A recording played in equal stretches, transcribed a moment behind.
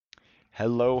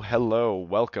Hello, hello.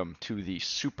 Welcome to the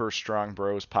Super Strong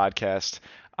Bros podcast.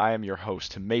 I am your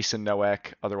host, Mason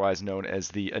Nowak, otherwise known as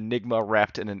the Enigma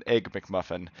wrapped in an egg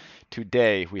McMuffin.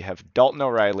 Today we have Dalton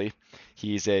O'Riley.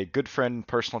 He's a good friend and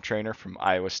personal trainer from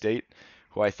Iowa State,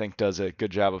 who I think does a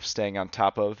good job of staying on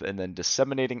top of and then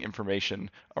disseminating information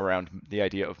around the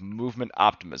idea of movement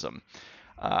optimism.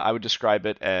 I would describe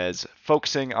it as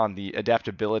focusing on the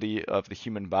adaptability of the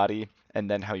human body and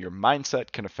then how your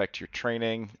mindset can affect your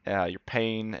training, your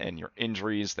pain, and your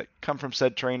injuries that come from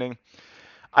said training.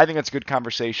 I think it's a good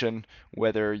conversation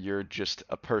whether you're just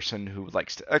a person who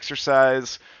likes to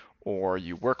exercise or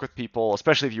you work with people,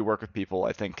 especially if you work with people.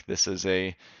 I think this is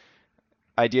a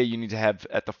idea you need to have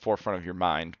at the forefront of your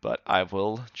mind, but I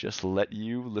will just let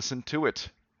you listen to it.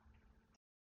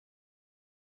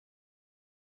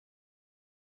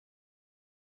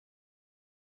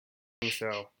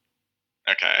 So,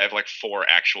 Okay, I have like four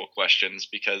actual questions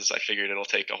because I figured it'll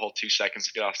take a whole 2 seconds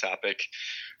to get off topic.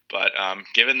 But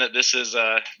given that this is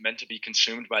meant to be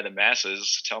consumed by the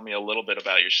masses, tell me a little bit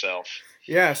about yourself.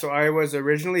 yeah, so I was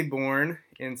originally born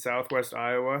in southwest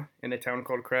Iowa in a town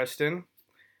called Creston.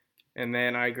 And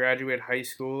then I graduated high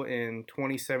school in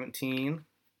 2017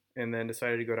 and then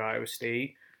decided to go to Iowa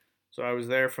State. So I was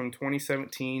there from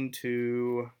 2017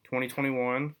 to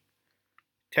 2021.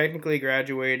 Technically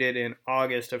graduated in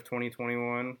August of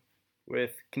 2021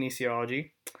 with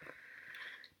kinesiology.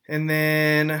 And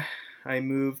then I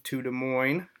moved to Des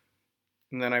Moines.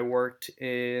 And then I worked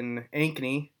in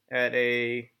Ankeny at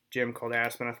a gym called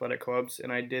Aspen Athletic Clubs.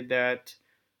 And I did that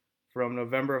from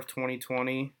November of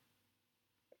 2020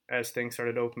 as things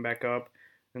started to open back up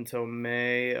until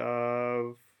May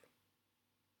of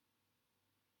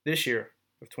this year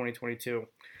of 2022.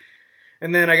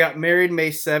 And then I got married May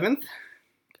 7th.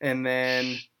 And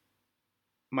then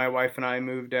my wife and I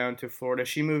moved down to Florida.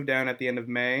 She moved down at the end of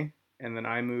May. And then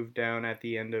I moved down at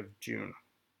the end of June.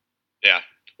 Yeah.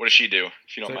 What does she do,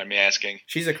 if you don't So mind me asking?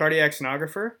 she's a cardiac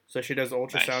sonographer, so she does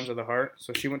ultrasounds Nice. of the heart.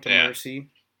 So she went to Yeah. Mercy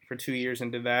for 2 years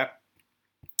and did that.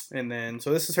 And then,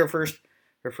 so this is her first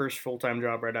full time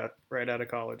job right out of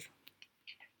college.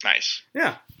 Nice.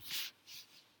 Yeah.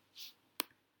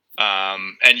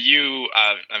 And you,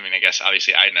 I guess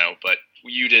obviously I know, but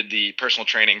you did the personal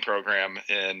training program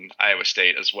in Iowa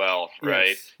State as well, right?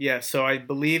 Yes. Yeah. So I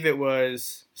believe it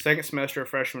was second semester of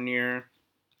freshman year.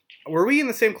 Were we in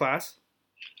the same class?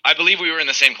 I believe we were in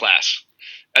the same class.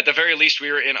 At the very least,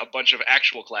 we were in a bunch of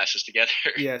actual classes together.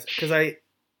 Yes, because I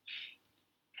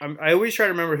always try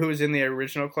to remember who was in the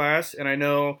original class, and I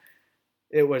know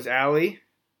it was Allie,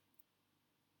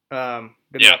 good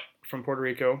Yep. luck from Puerto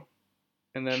Rico,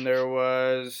 and then there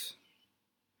was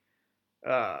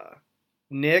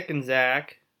Nick and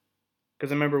Zach,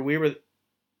 because I remember we were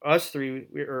us three.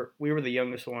 We were the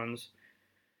youngest ones,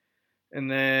 and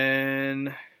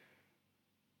then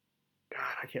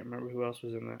God, I can't remember who else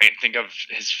was in that. I can think of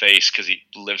his face because he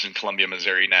lives in Columbia,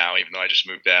 Missouri now, even though I just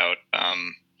moved out.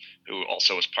 Who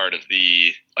also was part of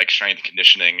the strength and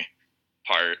conditioning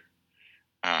part.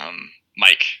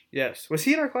 Mike. Yes, was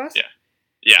he in our class? Yeah.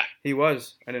 Yeah. He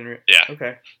was. I didn't. Yeah.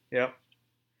 Okay. Yep.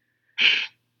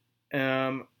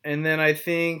 And then I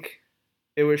think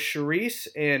it was Charisse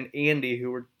and Andy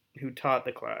who taught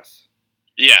the class.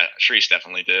 Yeah, Sharice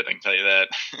definitely did. I can tell you that.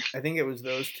 I think it was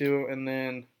those two, and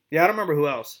then I don't remember who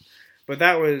else, but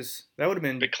that would have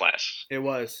been big class. It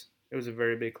was a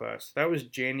very big class. That was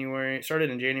January. Started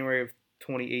in January of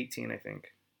 2018, I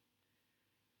think.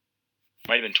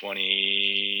 Might have been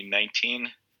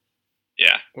 2019.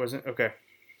 Yeah. Was it? Okay.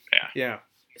 Yeah. Yeah.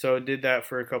 So I did that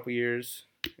for a couple years,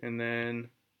 and then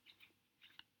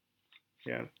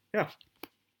yeah.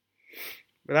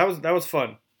 But that was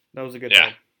fun. That was a good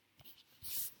time.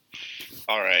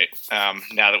 All right.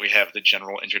 Now that we have the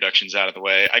general introductions out of the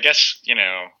way, I guess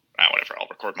whatever. I'll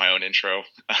record my own intro.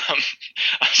 I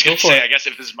was going to say, I guess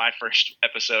if this is my first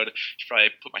episode, I should probably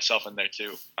put myself in there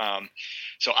too.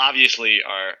 So obviously,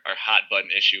 our hot button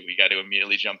issue we got to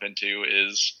immediately jump into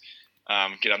is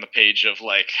get on the page of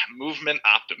movement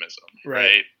optimism,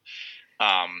 right?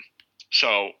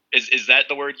 So is that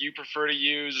the word you prefer to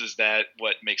use? Is that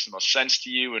what makes the most sense to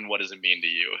you, and what does it mean to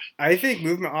you? I think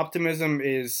movement optimism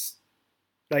is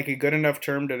like a good enough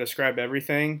term to describe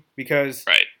everything because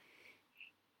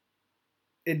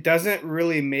it doesn't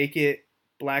really make it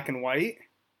black and white,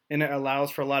 and it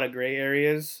allows for a lot of gray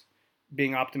areas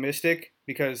being optimistic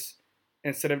because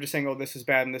instead of just saying, oh, this is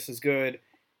bad and this is good,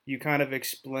 you kind of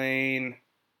explain,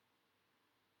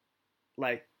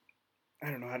 I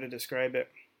don't know how to describe it.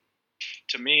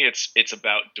 To me, it's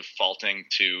about defaulting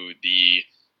to the,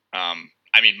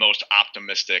 most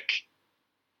optimistic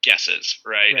guesses,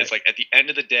 right? It's like at the end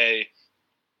of the day,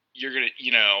 you're going to,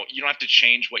 you don't have to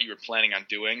change what you were planning on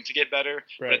doing to get better.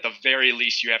 Right. But at the very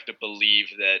least, you have to believe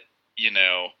that,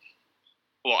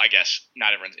 well, I guess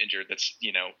not everyone's injured that's,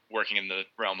 working in the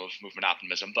realm of movement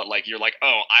optimism, but like, you're like,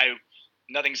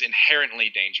 nothing's inherently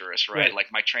dangerous, right? Like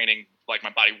my training, like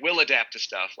my body will adapt to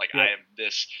stuff. Like I am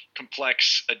this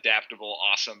complex, adaptable,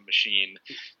 awesome machine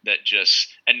that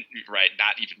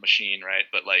not even machine, right?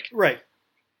 But like,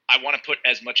 I want to put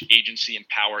as much agency and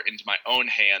power into my own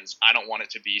hands. I don't want it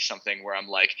to be something where I'm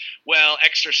like, well,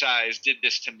 exercise did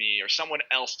this to me or someone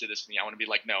else did this to me. I want to be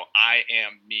like, no, I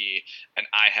am me and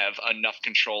I have enough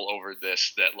control over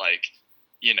this that like,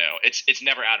 it's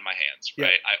never out of my hands,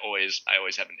 right? I always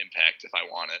have an impact if I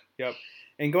want it. Yep.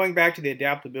 And going back to the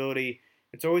adaptability,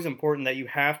 it's always important that you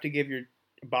have to give your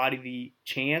body the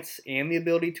chance and the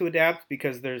ability to adapt,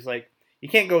 because there's like, you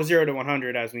can't go 0 to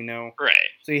 100, as we know. Right.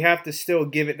 So you have to still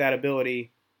give it that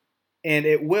ability, and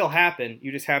it will happen.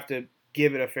 You just have to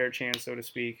give it a fair chance, so to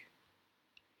speak.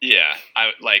 Yeah.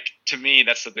 To me,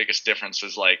 that's the biggest difference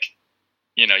is like,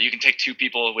 you can take two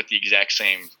people with the exact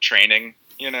same training,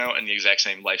 and the exact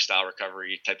same lifestyle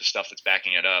recovery type of stuff that's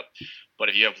backing it up. But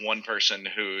if you have one person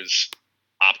who's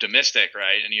optimistic,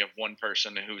 right, and you have one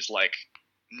person who's like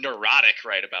neurotic,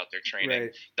 right, about their training,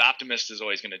 the optimist is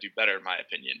always going to do better, in my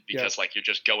opinion, because like you're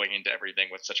just going into everything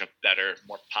with such a better,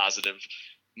 more positive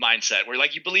mindset where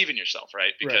like you believe in yourself,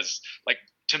 right? Because like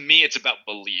to me, it's about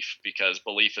belief, because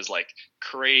belief is like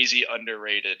crazy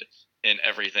underrated in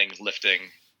everything lifting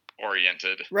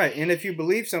oriented. Right. And if you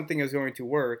believe something is going to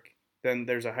work, then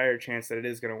there's a higher chance that it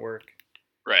is going to work.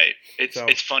 Right.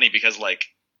 It's funny because like,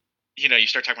 you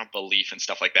start talking about belief and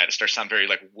stuff like that. It starts to sound very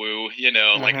like woo,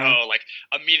 like, like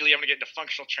immediately I'm gonna get into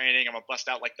functional training. I'm gonna bust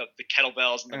out like the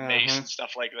kettlebells and the mace and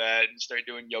stuff like that and start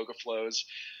doing yoga flows.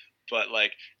 But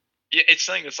like, it's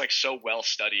something that's like so well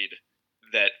studied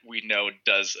that we know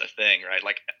does a thing, right?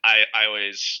 Like I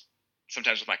always,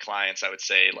 sometimes with my clients, I would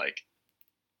say like,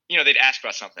 they'd ask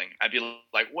about something. I'd be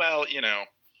like, well,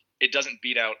 it doesn't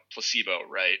beat out placebo,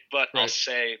 right? But I'll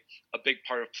say a big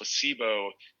part of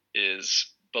placebo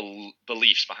is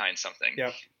beliefs behind something.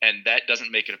 And that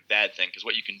doesn't make it a bad thing, because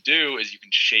what you can do is you can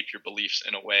shape your beliefs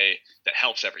in a way that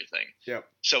helps everything.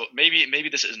 So maybe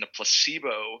this isn't a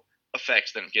placebo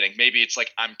effect that I'm getting. Maybe it's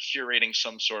like I'm curating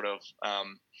some sort of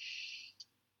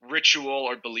ritual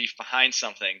or belief behind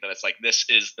something that it's like, this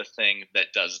is the thing that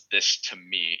does this to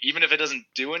me. Even if it doesn't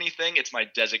do anything, it's my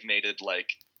designated like,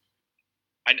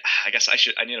 I guess I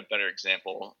need a better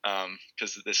example,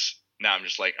 because this, now I'm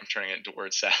just like, I'm turning it into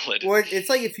word salad. Well, it's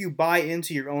like if you buy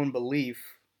into your own belief,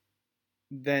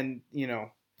 then,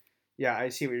 I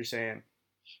see what you're saying.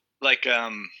 Like I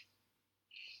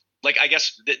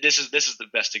guess this is the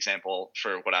best example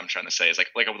for what I'm trying to say is like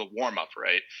with a warm up,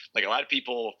 right? Like a lot of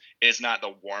people, it's not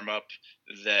the warm up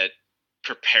that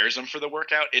prepares them for the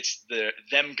workout. It's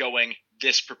them going,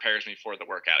 this prepares me for the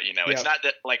workout. It's not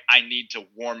that like I need to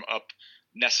warm up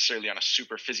necessarily on a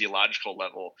super physiological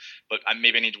level, but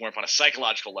maybe I need to warm up on a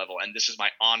psychological level, and this is my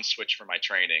on switch for my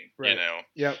training.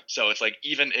 So it's like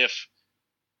even if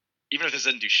this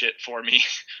doesn't do shit for me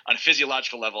on a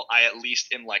physiological level, I at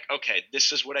least am like, okay,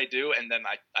 this is what I do, and then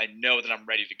I know that I'm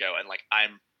ready to go, and like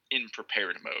I'm in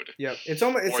prepared mode. It's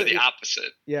almost the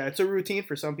opposite. It's a routine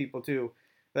for some people too.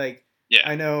 Like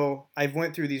I know I've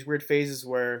went through these weird phases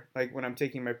where like when I'm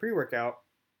taking my pre-workout,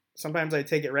 sometimes I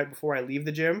take it right before I leave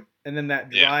the gym, and then that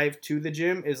drive to the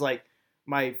gym is like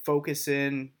my focus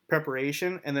in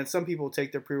preparation, and then some people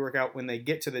take their pre-workout when they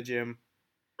get to the gym.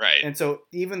 Right. And so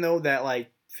even though that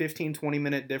like 15-20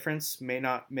 minute difference may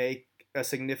not make a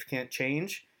significant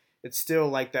change, it's still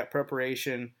like that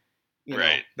preparation,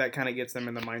 that kind of gets them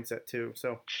in the mindset too.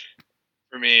 So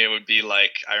for me, it would be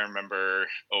like, I remember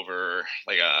over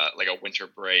like a winter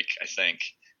break, I think,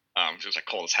 it was like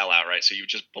cold as hell out, right? So you would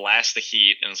just blast the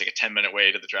heat, and it was like a 10-minute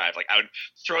way to the drive. Like I would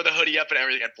throw the hoodie up and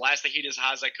everything. I'd blast the heat as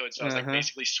hot as I could. So I was like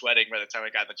basically sweating by the time I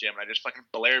got in the gym. And I just fucking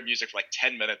blare music for like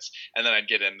 10 minutes, and then I'd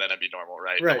get in, then I'd be normal,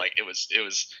 right? But like it was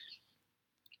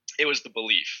the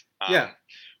belief.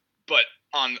 But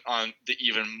on the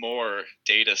even more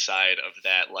data side of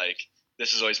that, like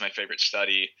this is always my favorite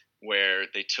study, where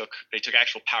they took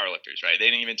actual powerlifters, right? They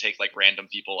didn't even take like random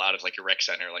people out of like a rec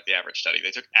center, like the average study.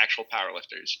 They took actual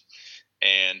powerlifters,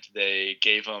 and they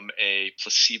gave them a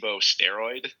placebo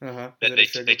steroid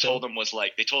that they told them was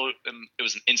like, they told them it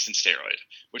was an instant steroid,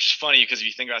 which is funny because if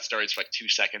you think about steroids for like 2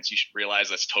 seconds, you should realize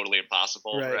that's totally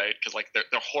impossible, right? Because like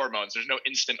they're hormones. There's no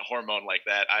instant hormone like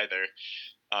that either.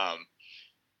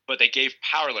 But they gave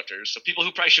powerlifters, so people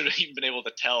who probably should have even been able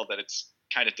to tell that it's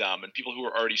kind of dumb, and people who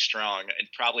were already strong and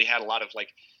probably had a lot of like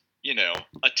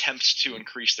attempts to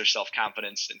increase their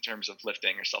self-confidence in terms of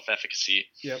lifting or self-efficacy.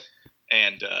 Yep.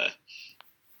 And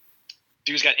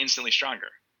dudes got instantly stronger.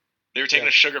 They were taking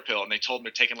a sugar pill, and they told them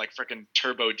they're taking like freaking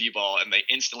turbo D-ball, and they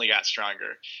instantly got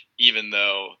stronger, even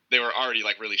though they were already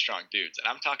like really strong dudes. And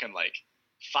I'm talking like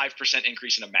 5%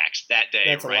 increase in a max that day.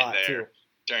 That's right a lot, there too.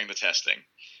 During the testing.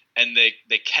 And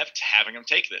they kept having them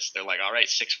take this. They're like, all right,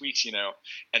 6 weeks,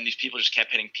 and these people just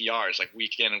kept hitting PRs like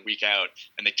week in and week out.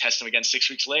 And they test them again 6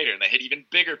 weeks later, and they hit even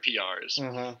bigger PRs.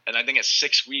 And I think at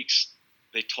 6 weeks,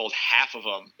 they told half of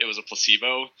them it was a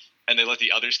placebo, and they let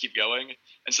the others keep going.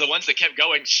 And so the ones that kept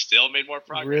going still made more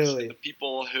progress. Really? And the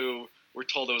people who were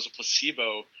told it was a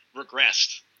placebo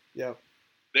regressed. Yep.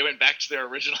 They went back to their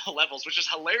original levels, which is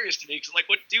hilarious to me because I'm like,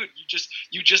 what, dude,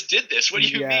 you just did this. What do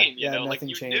you mean? Like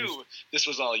you changed. knew this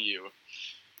was all you.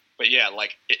 But yeah,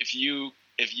 like if you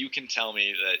can tell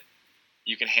me that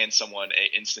you can hand someone an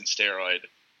instant steroid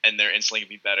and they're instantly gonna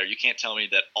be better, you can't tell me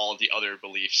that all of the other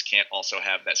beliefs can't also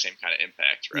have that same kind of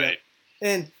impact, right? Yeah.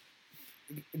 And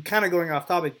kind of going off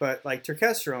topic, but like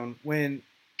testosterone, when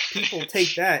people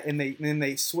take that and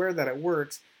they swear that it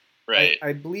works, right?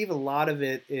 I believe a lot of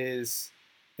it is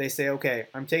they say, okay,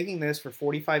 I'm taking this for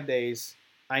 45 days.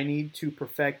 I need to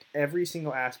perfect every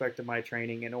single aspect of my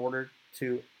training in order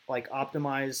to like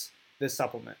optimize this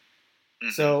supplement.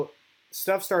 So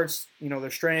stuff starts, their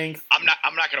strength. I'm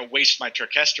not going to waste my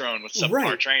testosterone with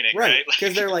subpar training, right?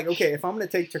 Because they're like, okay, if I'm going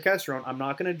to take testosterone, I'm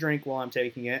not going to drink while I'm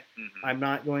taking it. I'm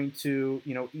not going to,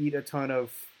 eat a ton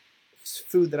of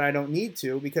food that I don't need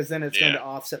to, because then it's going to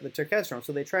offset the testosterone.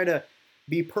 So they try to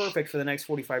be perfect for the next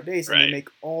 45 days, and they make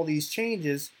all these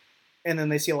changes, and then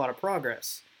they see a lot of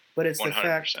progress. But it's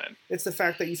 100%. the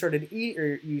fact that you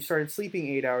started sleeping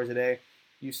 8 hours a day,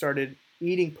 you started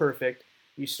eating perfect,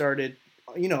 you started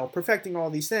perfecting all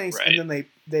these things, and then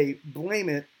they blame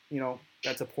it,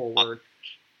 that's a poor word,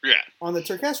 on the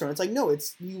testosterone. It's like, no,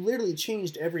 you literally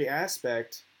changed every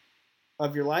aspect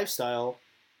of your lifestyle,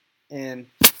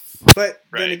 but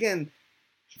then again,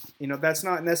 that's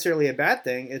not necessarily a bad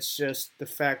thing. It's just the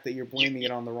fact that you're blaming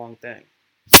it on the wrong thing.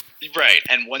 Right,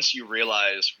 and once you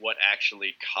realize what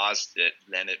actually caused it,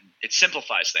 then it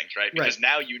simplifies things, right? Because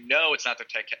now it's not the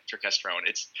testosterone.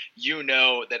 It's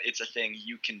that it's a thing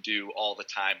you can do all the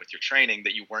time with your training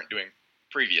that you weren't doing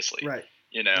previously. Right.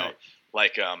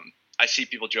 Like I see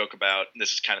people joke about, and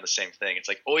this is kind of the same thing. It's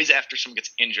like always after someone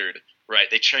gets injured, right?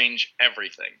 They change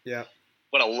everything. Yeah.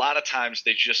 But a lot of times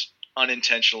they just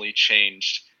unintentionally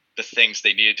changed the things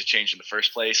they needed to change in the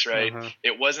first place, right?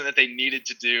 It wasn't that they needed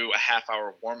to do a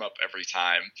half-hour warm-up every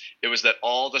time. It was that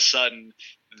all of a sudden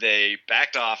they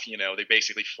backed off, they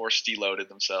basically force deloaded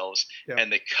themselves,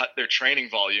 and they cut their training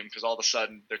volume, because all of a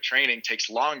sudden their training takes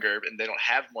longer and they don't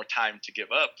have more time to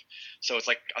give up. So it's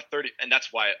like a 30, and that's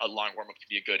why a long warm-up can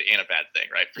be a good and a bad thing,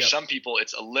 right? For some people,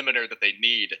 it's a limiter that they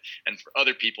need, and for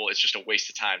other people, it's just a waste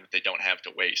of time that they don't have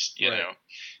to waste, you know?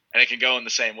 And it can go in the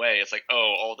same way. It's like,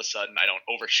 oh, all of a sudden I don't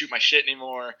overshoot my shit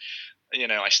anymore.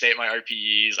 I stay at my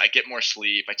RPEs. I get more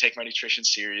sleep. I take my nutrition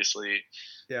seriously.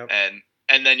 Yeah.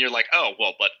 And then you're like, oh,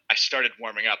 well, but I started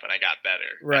warming up and I got better.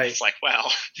 Right. And it's like,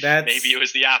 well, maybe it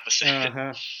was the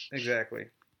opposite. Exactly.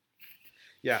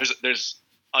 Yeah. There's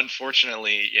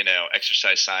unfortunately,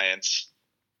 exercise science,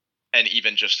 and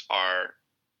even just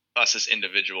us as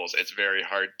individuals, it's very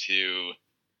hard to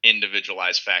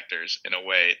individualize factors in a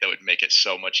way that would make it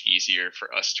so much easier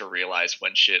for us to realize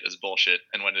when shit is bullshit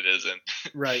and when it isn't.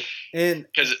 Right. And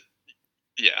because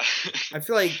I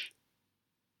feel like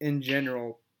in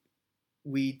general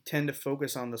we tend to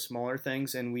focus on the smaller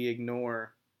things and we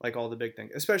ignore like all the big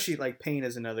things, especially like pain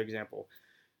is another example.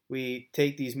 We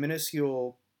take these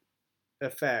minuscule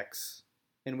effects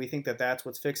and we think that that's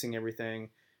what's fixing everything,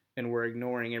 and we're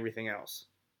ignoring everything else,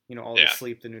 all the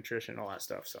sleep, the nutrition, all that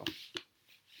stuff. So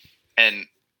and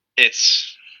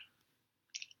it's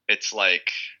like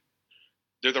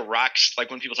they're the rocks, like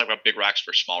when people talk about big rocks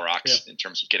versus small rocks in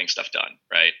terms of getting stuff done,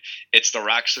 right? It's the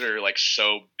rocks that are like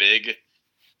so big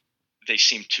they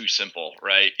seem too simple,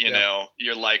 right?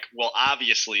 You're like, well,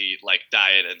 obviously like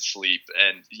diet and sleep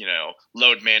and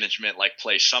load management like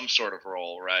play some sort of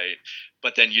role, right?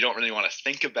 But then you don't really want to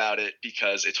think about it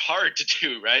because it's hard to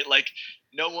do, right? Like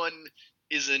no one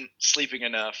isn't sleeping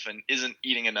enough and isn't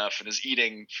eating enough and is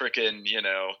eating frickin',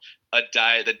 a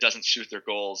diet that doesn't suit their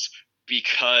goals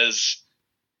because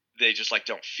they just like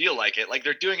don't feel like it. Like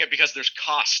they're doing it because there's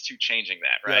costs to changing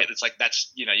that, right? It's like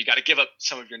that's you got to give up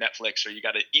some of your Netflix, or you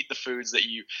got to eat the foods that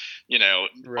you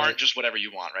aren't just whatever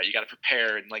you want, right? You got to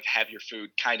prepare and like have your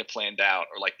food kind of planned out,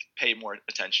 or like pay more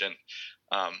attention.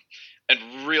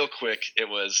 And real quick,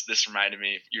 this reminded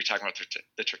me, you were talking about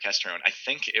the terkesterone. I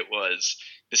think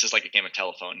this is like a game of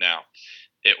telephone now.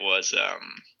 It was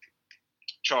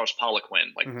Charles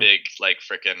Poliquin, like big, like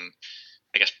frickin',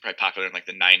 I guess probably popular in like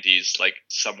the 90s, like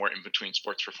somewhere in between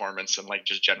sports performance and like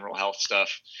just general health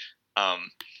stuff.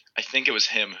 I think it was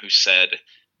him who said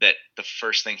that the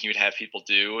first thing he would have people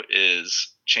do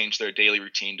is change their daily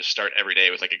routine to start every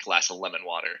day with like a glass of lemon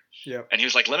water. Yep. And he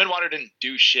was like, lemon water didn't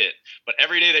do shit, but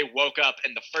every day they woke up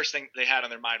and the first thing they had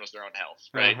on their mind was their own health,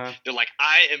 right? They're like,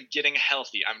 I am getting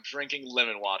healthy. I'm drinking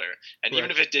lemon water. And even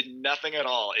if it did nothing at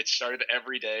all, it started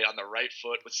every day on the right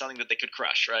foot with something that they could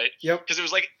crush, right? Yep. Because it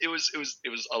was like, it was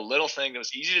a little thing that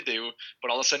was easy to do, but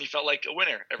all of a sudden you felt like a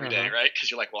winner every day, right? Because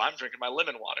you're like, well, I'm drinking my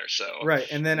lemon water. So right.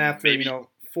 And then after,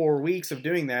 4 weeks of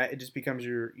doing that, it just becomes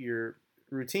your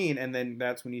routine, and then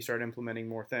that's when you start implementing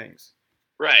more things.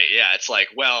 Right, yeah. It's like,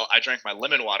 well, I drank my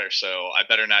lemon water, so I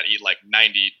better not eat like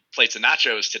 90 plates of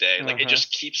nachos today. Like, it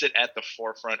just keeps it at the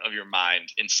forefront of your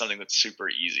mind in something that's super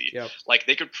easy. Yep. Like,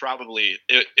 they could probably,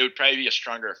 it would probably be a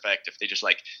stronger effect if they just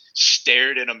like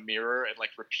stared in a mirror and like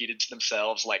repeated to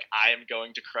themselves, like, I am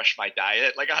going to crush my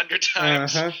diet like 100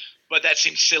 times. But that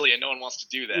seems silly and no one wants to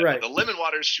do that. Right. But the lemon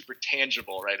water is super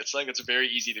tangible, right? It's something that's very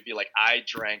easy to be like, I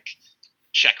drank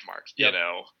check mark,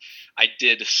 I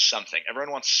did something.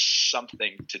 Everyone wants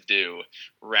something to do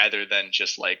rather than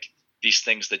just like these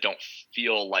things that don't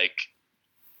feel like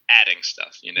adding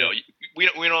stuff, We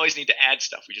don't always need to add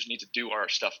stuff. We just need to do our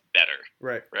stuff better.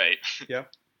 Right. Yeah.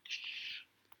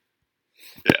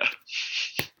 Yeah.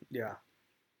 Yeah.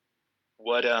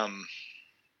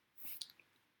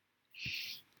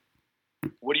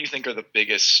 What do you think are the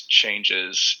biggest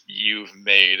changes you've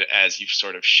made as you've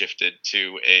sort of shifted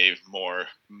to a more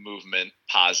movement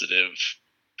positive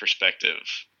perspective?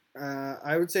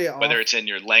 I would say whether it's in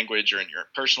your language or in your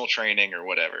personal training or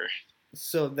whatever.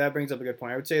 So that brings up a good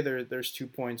point. I would say there's 2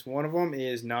 points. One of them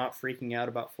is not freaking out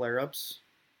about flare-ups,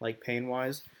 like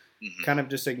pain-wise. Kind of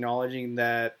just acknowledging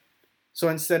that. So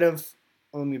instead of,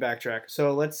 let me backtrack.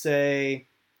 So let's say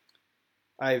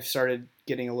I've started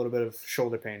getting a little bit of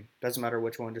shoulder pain. Doesn't matter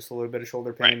which one, just a little bit of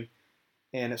shoulder pain. Right.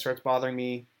 And it starts bothering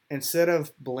me. Instead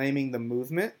of blaming the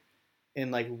movement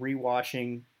and like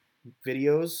rewatching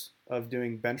videos of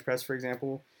doing bench press, for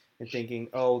example, and thinking,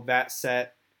 oh, that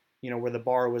set, where the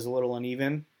bar was a little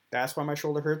uneven, that's why my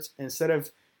shoulder hurts. Instead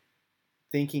of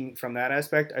thinking from that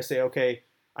aspect, I say, okay,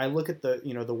 I look at the,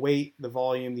 the weight, the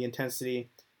volume, the intensity,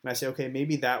 and I say, okay,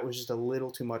 maybe that was just a little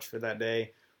too much for that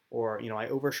day. Or, I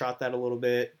overshot that a little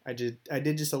bit. I did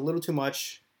just a little too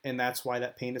much, and that's why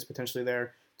that pain is potentially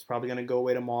there. It's probably going to go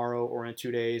away tomorrow or in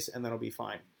 2 days, and then it'll be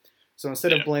fine. So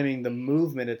instead of blaming the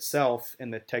movement itself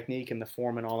and the technique and the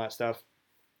form and all that stuff,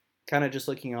 kind of just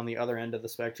looking on the other end of the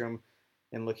spectrum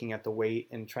and looking at the weight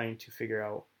and trying to figure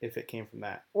out if it came from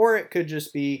that. Or it could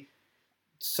just be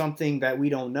something that we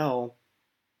don't know,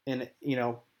 and,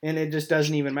 and it just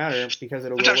doesn't even matter because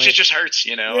it'll sometimes go away. Shit just hurts,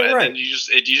 and then you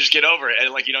just get over it,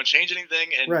 and like you don't change anything,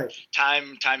 and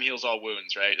time heals all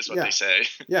wounds, right? Is what they say.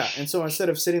 Yeah, and so instead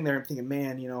of sitting there and thinking,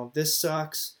 man, this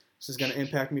sucks, this is going to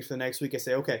impact me for the next week, I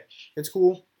say, okay, it's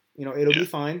cool, it'll be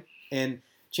fine, and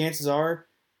chances are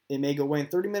it may go away in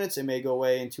 30 minutes, it may go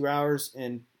away in 2 hours,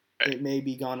 and it may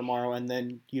be gone tomorrow, and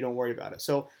then you don't worry about it.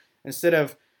 So instead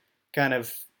of kind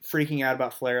of freaking out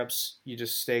about flare-ups, you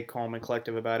just stay calm and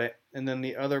collective about it. And then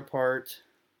the other part,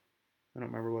 I don't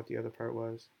remember what the other part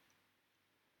was.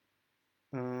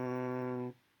 I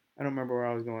don't remember where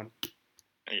I was going.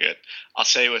 Good. I'll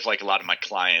say with like a lot of my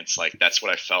clients, like that's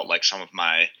what I felt like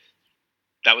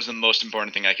that was the most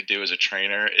important thing I could do as a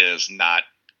trainer is not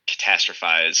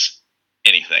catastrophize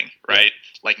anything, right?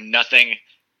 Yeah. Like nothing.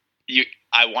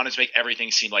 I wanted to make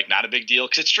everything seem like not a big deal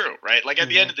because it's true, right? Like at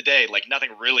the end of the day, like nothing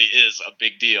really is a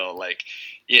big deal. Like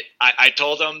I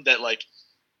told them that like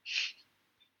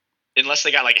unless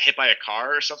they got like hit by a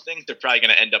car or something, they're probably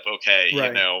going to end up okay,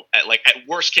 at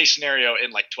worst case scenario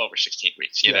in like 12 or 16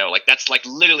 weeks, you know, like that's like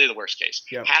literally the worst case.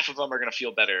 Yep. Half of them are going to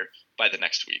feel better by the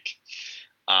next week.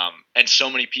 And so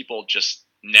many people just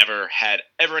never had,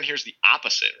 everyone hears the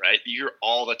opposite, right? You hear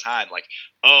all the time, like,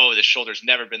 oh, the shoulder's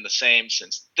never been the same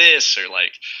since this, or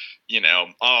like,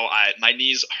 my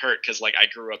knees hurt because like I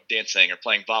grew up dancing or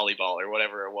playing volleyball or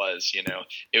whatever it was,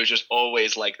 it was just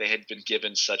always like they had been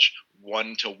given such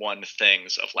one-to-one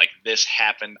things of like, this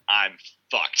happened, I'm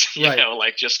fucked,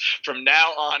 like just from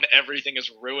now on, everything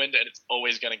is ruined and it's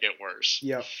always going to get worse.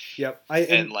 Yep.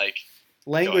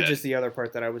 Language is the other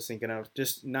part that I was thinking of,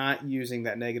 just not using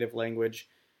that negative language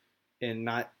and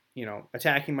not,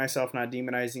 attacking myself, not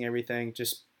demonizing everything,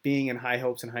 just being in high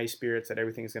hopes and high spirits that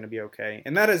everything's going to be okay.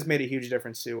 And that has made a huge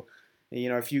difference too. You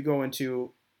know, if you go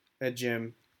into a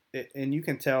gym, and you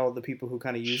can tell the people who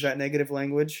kind of use that negative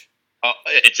language. Oh,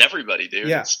 it's everybody, dude.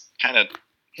 Yeah. It's kind of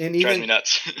and drives even me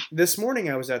nuts. this morning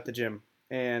I was at the gym,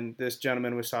 and this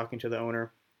gentleman was talking to the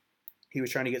owner. He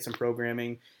was trying to get some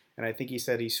programming, and I think he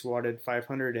said he squatted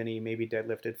 500 and he maybe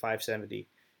deadlifted 570.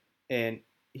 And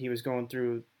he was going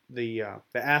through the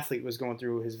athlete was going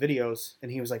through his videos,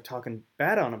 and he was like talking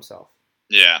bad on himself.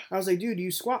 Yeah. I was like, dude, you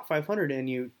squat 500 and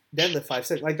you deadlift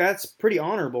 570. Like, that's pretty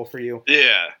honorable for you.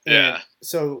 Yeah. Yeah. And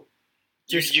so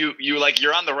just you like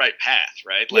you're on the right path,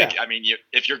 right? Like, Yeah. I mean,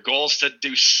 if your goal is to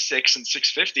do 6 and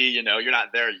 650, you know, you're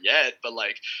not there yet, but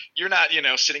like you're not, you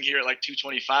know, sitting here at like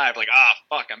 225, like,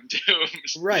 fuck, I'm doomed.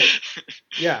 Right.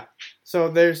 Yeah.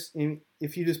 So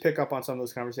if you just pick up on some of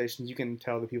those conversations, you can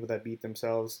tell the people that beat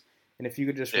themselves, and if you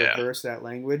could just reverse that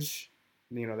language,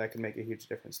 you know, that could make a huge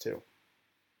difference too.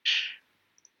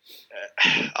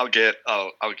 I'll get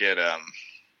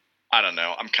I don't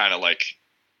know. I'm kind of like,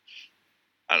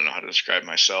 I don't know how to describe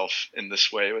myself in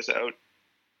this way without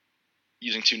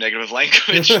using too negative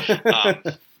language.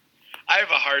 I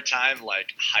have a hard time like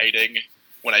hiding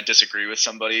when I disagree with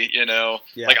somebody, you know,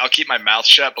 like I'll keep my mouth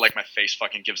shut, but like my face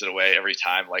fucking gives it away every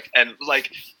time.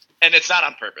 And it's not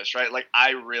on purpose, right? Like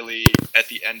I really, at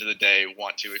the end of the day,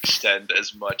 want to extend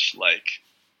as much like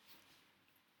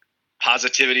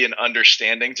positivity and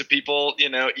understanding to people, you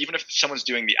know, even if someone's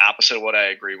doing the opposite of what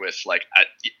I agree with, like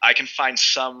I can find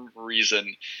some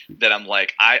reason that I'm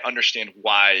like, I understand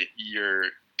why you're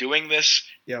doing this.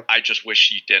 Yep. I just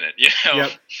wish you didn't, you know?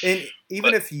 Yep. And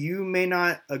even if you may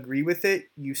not agree with it,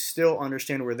 you still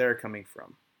understand where they're coming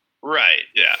from. Right.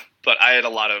 Yeah. But I had a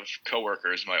lot of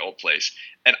coworkers in my old place,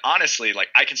 and honestly, like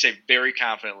I can say very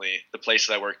confidently, the place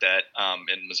that I worked at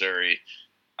in Missouri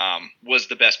was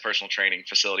the best personal training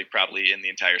facility probably in the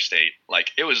entire state. Like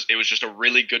it was just a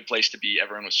really good place to be.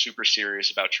 Everyone was super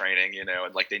serious about training, you know,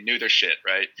 and like they knew their shit,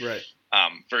 right? Right.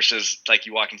 Versus like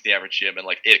you walk into the average gym and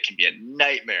like it can be a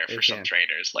nightmare for some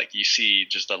trainers. Like you see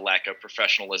just a lack of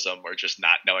professionalism or just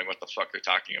not knowing what the fuck they're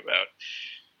talking about.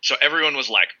 So everyone was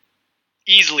like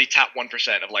easily top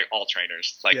 1% of like all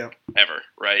trainers, like ever,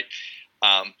 right?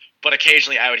 But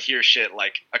occasionally I would hear shit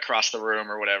like across the room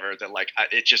or whatever that like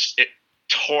it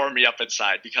tore me up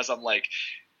inside, because I'm like,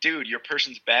 dude, your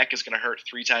person's back is going to hurt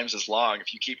 3 times as long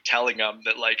if you keep telling them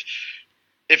that like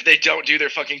if they don't do their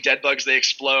fucking dead bugs they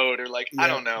explode, or like I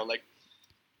don't know, like,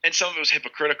 and some of it was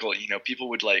hypocritical, you know. People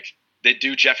would like, they'd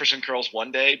do Jefferson curls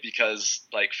one day because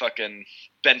like fucking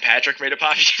Ben Patrick made it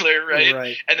popular,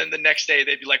 right? And then the next day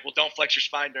they'd be like, well, don't flex your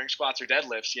spine during squats or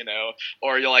deadlifts, you know,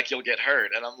 or you'll get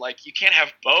hurt. And I'm like, you can't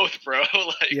have both, bro.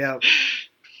 Like,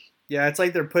 yeah, it's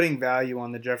like they're putting value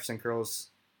on the Jefferson curls.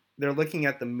 They're looking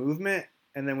at the movement,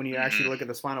 and then when you actually look at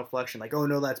the spinal flexion, like, oh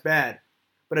no, that's bad.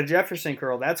 But a Jefferson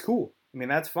curl, that's cool. I mean,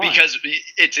 that's fine. Because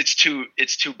it's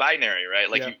too binary,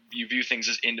 right? Like you view things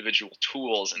as individual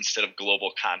tools instead of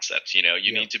global concepts. You know,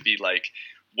 you need to be like,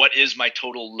 what is my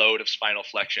total load of spinal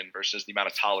flexion versus the amount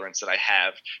of tolerance that I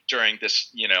have during this,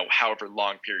 you know, however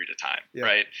long period of time,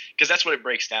 right? Because that's what it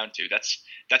breaks down to.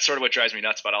 That's sort of what drives me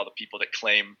nuts about all the people that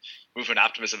claim movement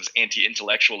optimism is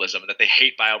anti-intellectualism, that they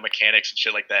hate biomechanics and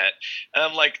shit like that. And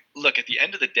I'm like, look, at the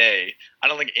end of the day, I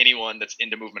don't think anyone that's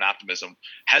into movement optimism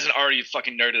hasn't already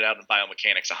fucking nerded out in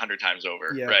biomechanics 100 times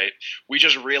over, right? We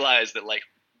just realized that like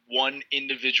one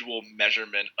individual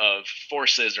measurement of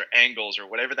forces or angles or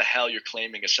whatever the hell you're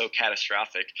claiming is so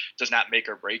catastrophic does not make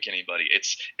or break anybody.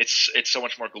 It's so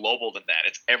much more global than that.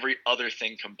 It's every other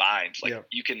thing combined. Like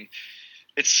you can,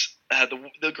 it's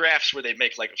the graphs where they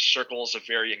make like circles of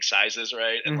varying sizes,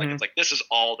 right? And like it's like, this is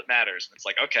all that matters. And it's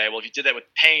like, okay, well, if you did that with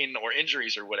pain or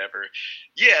injuries or whatever,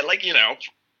 like, you know,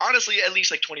 honestly, at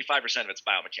least like 25% of it's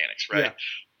biomechanics, right?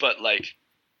 But like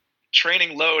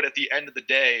training load at the end of the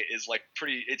day is like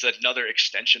it's another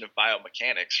extension of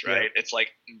biomechanics, right? It's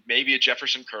like maybe a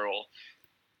Jefferson curl.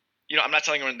 You know, I'm not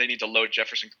telling anyone they need to load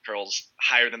Jefferson curls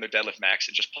higher than their deadlift max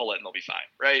and just pull it and they'll be fine,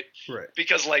 right?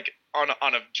 Because like on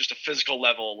a just a physical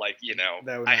level, like, you know,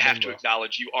 I have to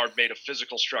acknowledge you are made of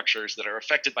physical structures that are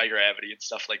affected by gravity and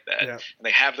stuff like that, and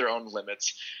they have their own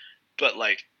limits. But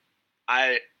like,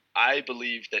 I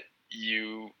believe that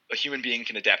a human being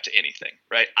can adapt to anything,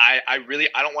 right? I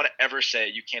don't want to ever say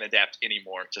you can't adapt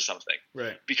anymore to something,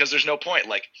 right? Because there's no point.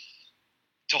 Like,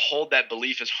 to hold that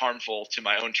belief is harmful to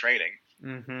my own training.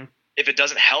 If it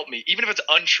doesn't help me, even if it's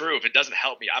untrue, if it doesn't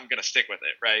help me, I'm gonna stick with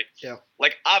it, right?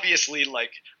 Like, obviously,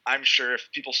 like, I'm sure if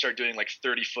people start doing like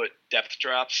 30-foot depth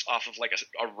drops off of like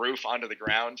a roof onto the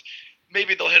ground,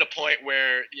 maybe they'll hit a point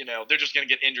where, you know, they're just going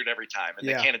to get injured every time and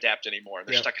they can't adapt anymore.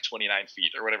 They're stuck at 29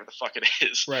 feet or whatever the fuck it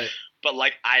is. Right. But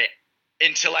like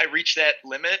until I reach that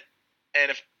limit,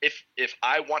 And if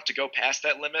I want to go past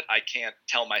that limit, I can't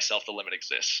tell myself the limit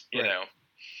exists. You know.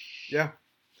 Yeah.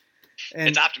 And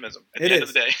it's optimism at the end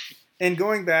of the day. And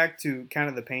going back to kind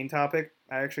of the pain topic,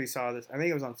 I actually saw this. I think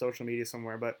it was on social media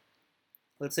somewhere, but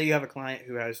let's say you have a client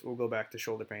who has, we'll go back to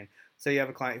shoulder pain. Say you have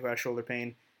a client who has shoulder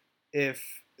pain.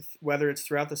 Whether it's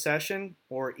throughout the session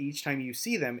or each time you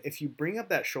see them, if you bring up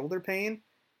that shoulder pain,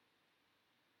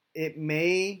 it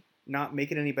may not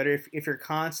make it any better if you're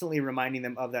constantly reminding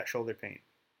them of that shoulder pain.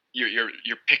 You're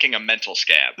picking a mental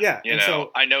scab. Yeah. You know,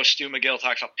 so, I know Stu McGill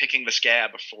talks about picking the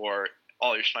scab before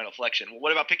all your spinal flexion. Well,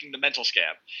 what about picking the mental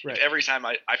scab? Right. If every time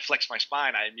I flex my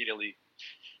spine, I immediately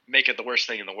make it the worst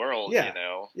thing in the world, you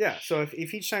know? Yeah. So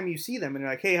if each time you see them and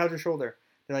they're like, hey, how's your shoulder?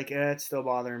 They're like, it's still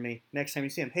bothering me. Next time you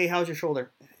see them, hey, how's your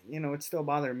shoulder? It's still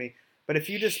bothering me. But if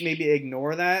you just maybe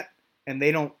ignore that and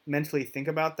they don't mentally think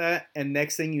about that, and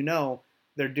next thing you know,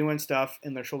 they're doing stuff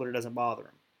and their shoulder doesn't bother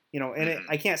them. And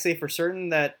I can't say for certain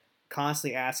that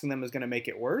constantly asking them is going to make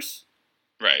it worse.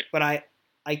 Right. But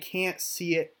I can't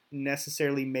see it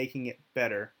necessarily making it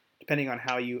better, depending on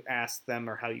how you ask them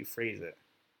or how you phrase it.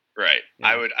 Right.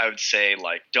 I would say,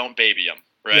 like, don't baby them,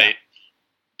 right? Yeah.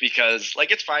 Because,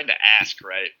 like, it's fine to ask,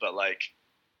 right? But, like,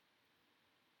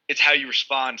 it's how you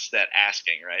respond to that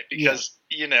asking, right? Because,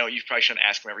 you probably shouldn't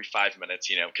ask them every 5 minutes,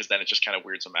 because then it just kind of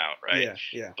weirds them out, right?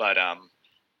 Yeah. But,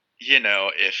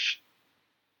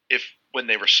 if when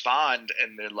they respond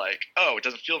and they're like, oh, it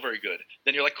doesn't feel very good,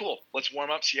 then you're like, cool, let's warm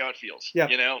up, see how it feels. Yep.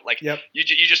 You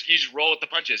just roll with the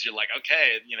punches. You're like,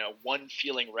 okay, one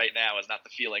feeling right now is not the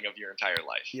feeling of your entire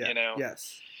life.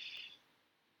 Yes.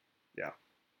 Yeah.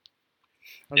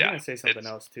 I was going to say something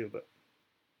else too, but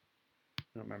I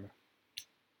don't remember.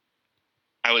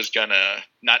 I was going to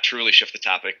not truly shift the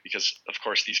topic because, of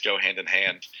course, these go hand in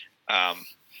hand.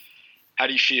 How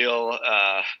do you feel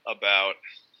about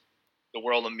the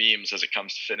world of memes as it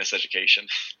comes to fitness education?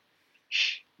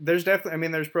 There's definitely,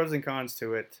 there's pros and cons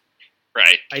to it.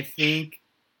 Right. I think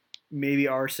maybe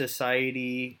our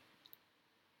society,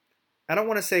 I don't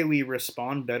want to say we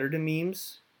respond better to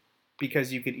memes,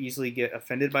 because you could easily get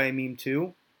offended by a meme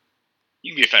too.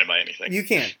 You can be offended by anything. You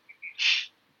can.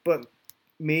 But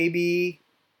maybe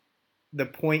the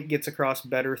point gets across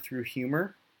better through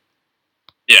humor.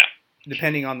 Yeah.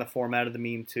 Depending on the format of the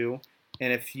meme too.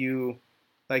 And if you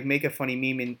make a funny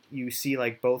meme and you see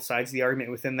both sides of the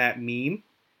argument within that meme,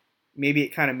 maybe it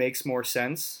kind of makes more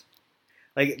sense.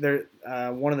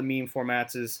 One of the meme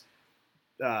formats is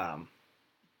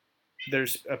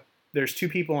there's two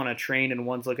people on a train and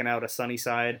one's looking out a sunny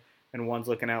side and one's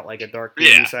looking out a dark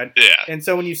gloomy side. Yeah. And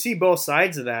so when you see both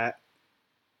sides of that,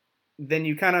 then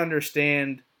you kind of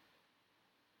understand,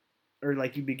 or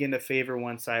you begin to favor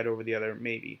one side over the other.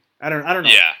 Maybe I don't know.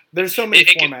 Yeah. There's so many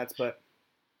formats, but.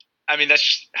 That's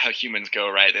just how humans go,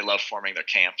 right? They love forming their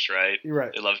camps, right? You're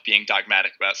right. They love being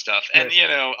dogmatic about stuff. And,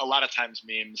 a lot of times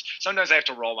memes, sometimes I have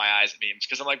to roll my eyes at memes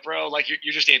because I'm like, bro,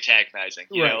 you're just antagonizing.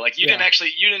 You know, you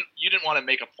didn't want to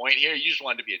make a point here. You just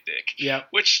wanted to be a dick. Yeah.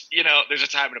 Which, there's a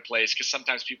time and a place because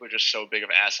sometimes people are just so big of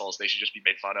assholes they should just be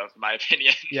made fun of, in my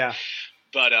opinion. Yeah.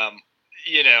 But,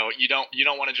 you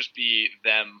don't want to just be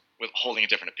them with holding a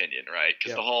different opinion, right?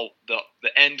 Because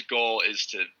the end goal is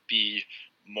to be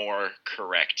more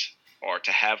correct, or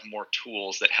to have more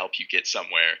tools that help you get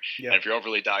somewhere. Yeah. And if you're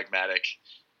overly dogmatic,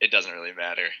 it doesn't really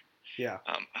matter. Yeah.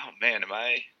 Oh man, am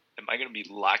I going to be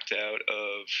locked out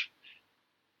of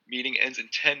meeting ends in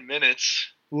 10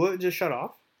 minutes? Will it just shut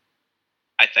off?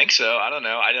 I think so. I don't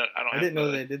know. I didn't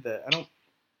know they did that.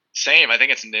 Same. I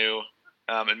think it's new.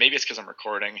 And maybe it's because I'm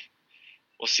recording.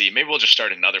 We'll see. Maybe we'll just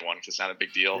start another one because it's not a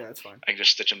big deal. Yeah, that's fine. I can just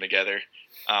stitch them together.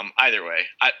 Either way,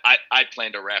 I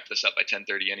plan to wrap this up by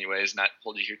 10:30 anyways, not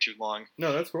hold you here too long.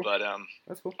 No, that's cool. But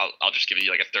that's cool. I'll just give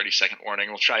you a 30-second warning.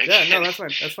 We'll try again. Yeah, no, that's fine.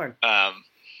 That's fine.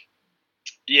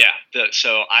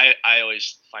 So I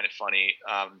always find it funny.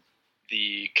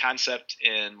 The concept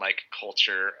in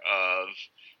culture of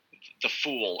the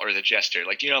fool or the jester,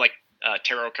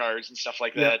 tarot cards and stuff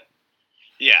like that.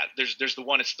 Yeah, there's the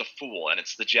one, it's the fool, and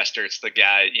it's the jester, it's the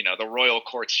guy, the royal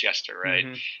court's jester, right?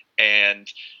 Mm-hmm. And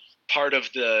part of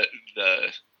the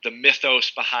mythos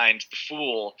behind the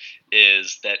fool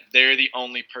is that they're the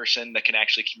only person that can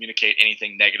actually communicate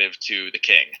anything negative to the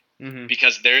king. Mm-hmm.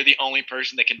 Because they're the only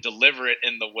person that can deliver it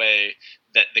in the way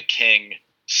that the king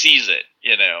sees it,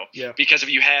 Yeah. Because if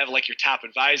you have your top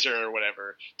advisor or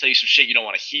whatever tell you some shit you don't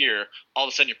want to hear, all of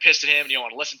a sudden you're pissed at him and you don't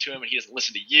want to listen to him and he doesn't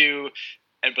listen to you.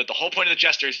 But the whole point of the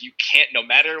jester is you can't, no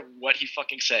matter what he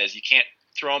fucking says, you can't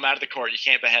throw him out of the court, you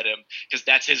can't behead him, because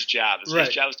that's his job. His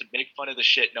job is to make fun of the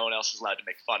shit no one else is allowed to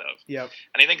make fun of. Yep.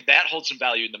 And I think that holds some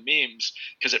value in the memes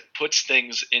because it puts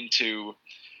things into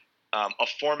a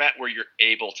format where you're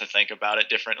able to think about it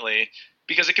differently,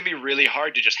 because it can be really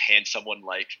hard to just hand someone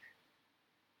like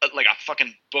a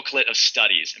fucking booklet of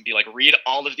studies and be like, read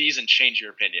all of these and change your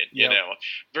opinion, you know,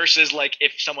 versus like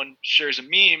if someone shares a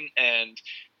meme and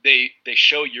they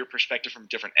show your perspective from a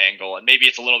different angle, and maybe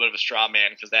it's a little bit of a straw man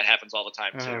because that happens all the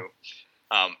time too.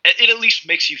 It at least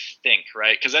makes you think,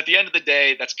 right? Because at the end of the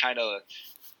day, that's kind of,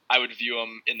 I would view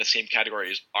them in the same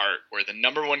category as art, where the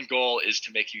number one goal is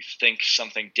to make you think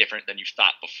something different than you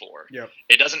thought before.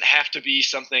 It doesn't have to be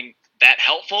something that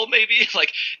helpful, maybe.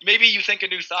 Like, maybe you think a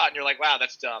new thought and you're like, wow,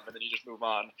 that's dumb, and then you just move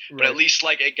on. Right. But at least,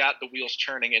 like, it got the wheels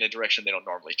turning in a direction they don't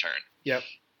normally turn.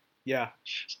 Yeah.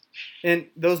 And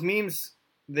those memes,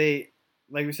 they,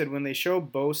 like we said, when they show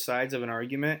both sides of an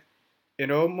argument,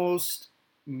 it almost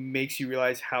makes you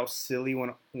realize how silly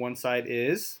one side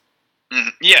is.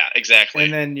 Yeah, exactly.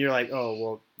 And then you're like, oh,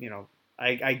 well, you know,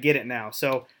 I get it now.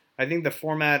 So I think the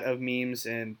format of memes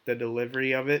and the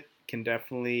delivery of it can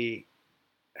definitely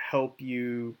help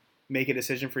you make a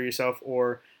decision for yourself,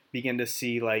 or begin to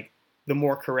see like the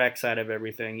more correct side of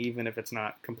everything. Even if it's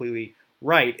not completely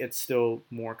right, it's still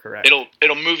more correct.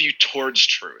 It'll move you towards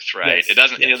truth, right? Yes, it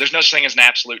doesn't. You know, there's no such thing as an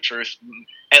absolute truth.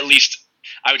 At least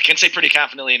can say pretty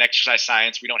confidently in exercise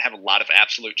science, we don't have a lot of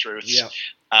absolute truths.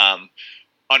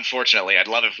 Unfortunately, I'd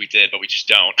love it if we did, but we just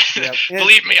don't.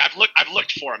 Believe me, I've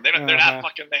looked for them. They're not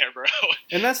fucking there, bro.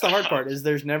 And that's the hard part, is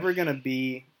there's never going to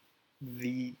be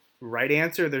the right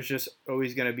answer. There's just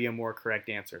always going to be a more correct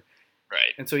answer.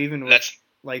 Right. And so even with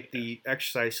the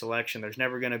exercise selection, there's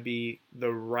never going to be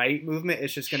the right movement.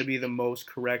 It's just going to be the most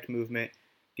correct movement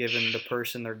given the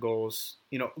person, their goals.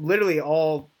 You know, literally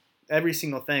every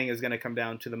single thing is going to come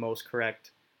down to the most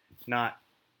correct, not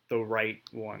the right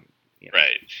one. You know.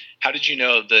 Right. How did you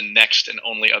know the next and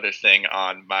only other thing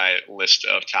on my list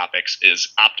of topics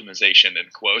is optimization in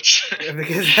quotes?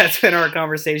 Because that's been our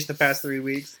conversation the past 3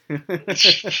 weeks.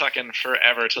 It's fucking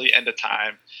forever till the end of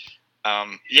time.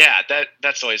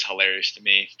 That's always hilarious to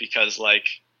me, because like,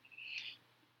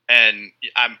 and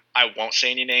I won't say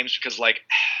any names because like,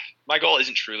 my goal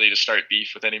isn't truly to start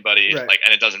beef with anybody, right. Like,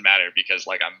 and it doesn't matter because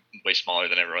like I'm way smaller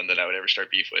than everyone that I would ever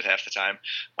start beef with half the time.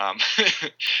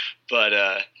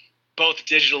 But both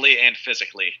digitally and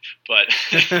physically, but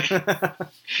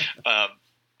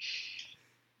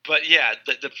but yeah,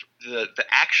 the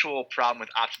actual problem with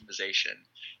optimization,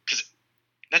 because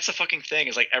that's the fucking thing,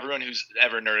 is like everyone who's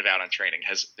ever nerded out on training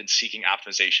has been seeking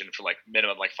optimization for like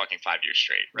minimum like fucking 5 years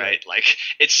straight, right? Like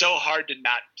it's so hard to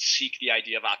not seek the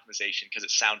idea of optimization because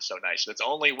it sounds so nice. But it's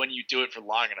only when you do it for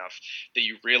long enough that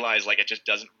you realize like it just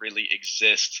doesn't really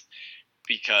exist,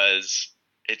 because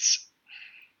it's,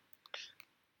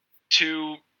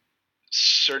 to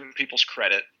certain people's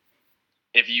credit,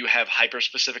 if you have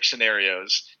hyper-specific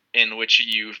scenarios in which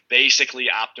you've basically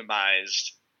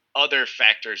optimized other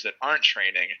factors that aren't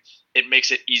training, it makes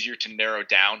it easier to narrow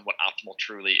down what optimal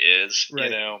truly is, right.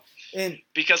 You know? And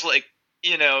because like,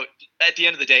 you know, at the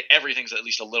end of the day, everything's at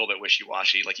least a little bit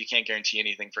wishy-washy. Like you can't guarantee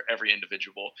anything for every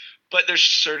individual, but there's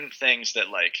certain things that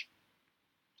like,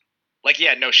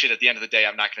 yeah, no shit, at the end of the day,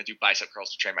 I'm not going to do bicep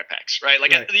curls to train my pecs, right?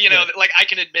 Like, right. You know, like I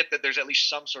can admit that there's at least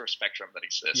some sort of spectrum that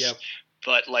exists,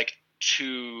 but like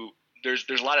there's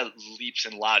a lot of leaps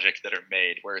in logic that are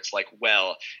made where it's like,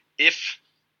 well, if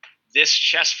this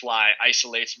chest fly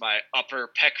isolates my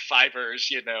upper pec fibers,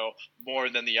 you know, more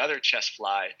than the other chest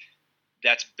fly,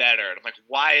 that's better. And I'm like,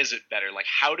 why is it better? Like,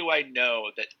 how do I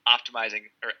know that optimizing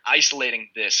or isolating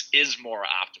this is more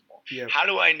optimal? How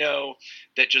do I know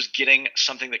that just getting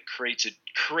something that creates a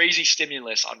crazy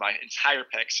stimulus on my entire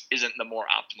pecs isn't the more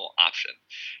optimal option?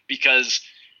 Because,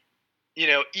 you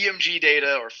know, EMG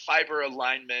data or fiber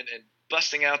alignment and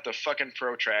busting out the fucking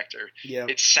protractor,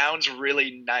 it sounds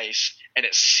really nice and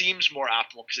it seems more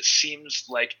optimal because it seems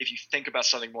like if you think about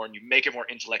something more and you make it more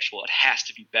intellectual, it has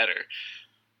to be better.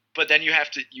 But then you have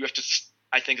to,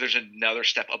 I think there's another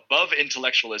step above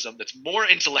intellectualism that's more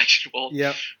intellectual,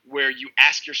 where you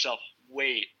ask yourself,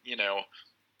 wait, you know,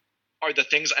 are the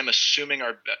things I'm assuming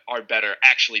are better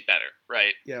actually better,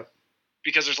 right?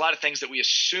 Because there's a lot of things that we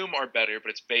assume are better,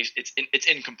 but it's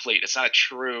incomplete. It's not a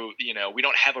true, you know, we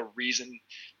don't have a reason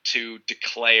to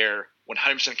declare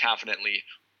 100% confidently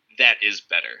that is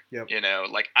better. You know,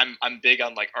 like I'm big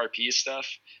on like RP stuff,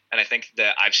 and I think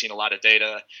that I've seen a lot of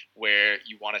data where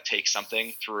you want to take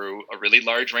something through a really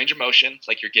large range of motion,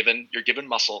 like you're given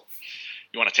muscle,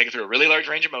 you want to take it through a really large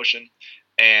range of motion,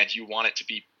 and you want it to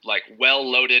be like well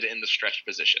loaded in the stretch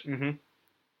position.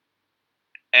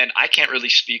 And I can't really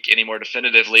speak any more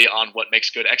definitively on what makes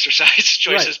good exercise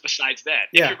choices besides that.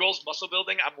 If your goal is muscle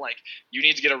building, I'm like, you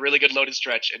need to get a really good loaded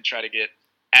stretch and try to get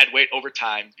add weight over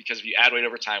time, because if you add weight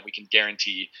over time, we can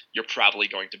guarantee you're probably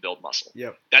going to build muscle.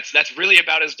 Yep. That's really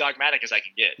about as dogmatic as I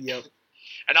can get. Yep.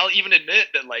 And I'll even admit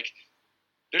that, like,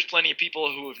 there's plenty of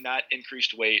people who have not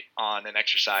increased weight on an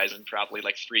exercise in probably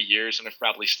like 3 years and have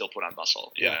probably still put on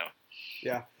muscle, you know?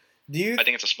 Yeah. I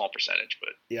think it's a small percentage, but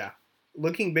yeah.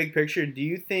 Looking big picture, do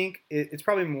you think it's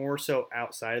probably more so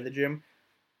outside of the gym,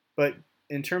 but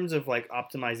in terms of like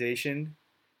optimization,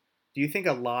 do you think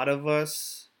a lot of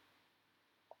us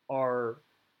are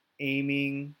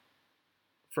aiming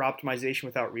for optimization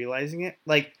without realizing it?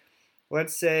 Like,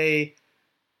 let's say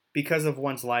because of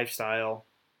one's lifestyle,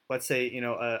 let's say, you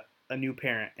know, a new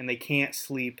parent and they can't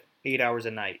sleep 8 hours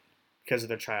a night because of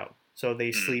their child. So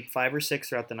they sleep 5 or 6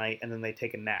 throughout the night and then they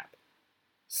take a nap.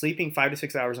 Sleeping 5 to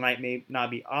 6 hours a night may not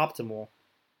be optimal,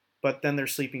 but then they're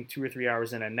sleeping 2 or 3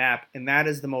 hours in a nap, and that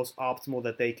is the most optimal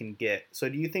that they can get. So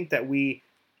do you think that we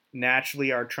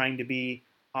naturally are trying to be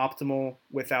optimal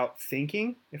without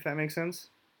thinking, if that makes sense?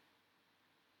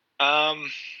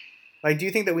 Like, do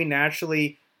you think that we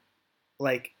naturally,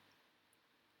 like,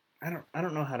 I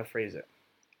don't know how to phrase it.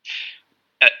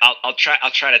 I'll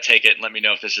try to take it and let me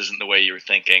know if this isn't the way you were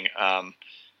thinking.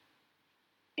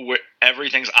 Where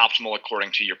everything's optimal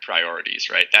according to your priorities,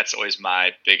 right? That's always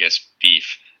my biggest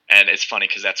beef. And it's funny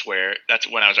because that's when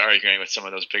I was arguing with some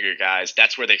of those bigger guys,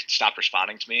 that's where they stopped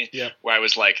responding to me. Yeah. Where I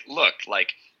was like, look,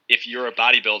 like, if you're a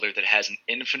bodybuilder that has an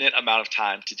infinite amount of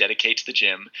time to dedicate to the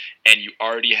gym and you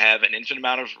already have an infinite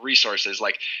amount of resources,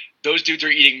 like, those dudes are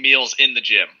eating meals in the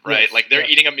gym, right? Yes, like, they're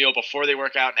eating a meal before they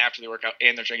work out and after they work out,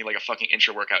 and they're drinking like a fucking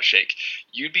intra-workout shake.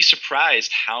 You'd be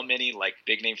surprised how many like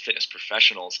big name fitness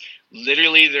professionals,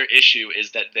 literally their issue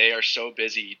is that they are so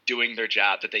busy doing their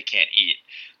job that they can't eat.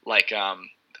 Like,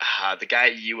 the guy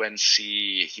at UNC,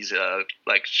 he's a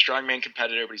like strongman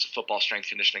competitor, but he's a football strength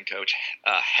conditioning coach.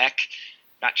 Heck,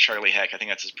 not Charlie Heck, I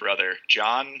think that's his brother.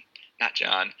 Not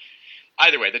John.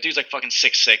 Either way, the dude's like fucking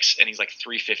 6'6", and he's like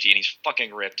 350, and he's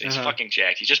fucking ripped, and he's fucking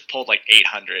jacked. He just pulled like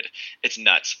 800. It's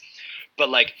nuts. But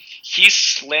like, he's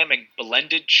slamming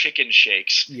blended chicken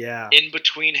shakes in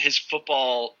between his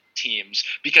football teams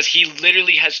because he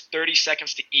literally has 30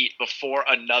 seconds to eat before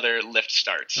another lift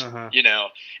starts. You know,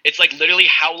 it's like, literally,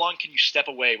 how long can you step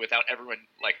away without everyone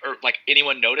or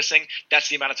anyone noticing? That's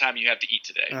the amount of time you have to eat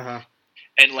today.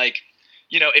 And like,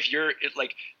 you know, if you're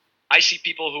like, I see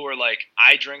people who are like,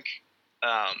 I drink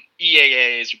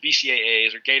EAAs or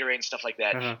BCAAs or Gatorade and stuff like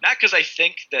that. Not because I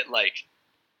think that like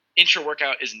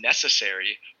intra-workout is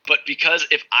necessary, but because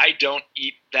if I don't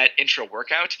eat that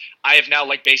intra-workout, I have now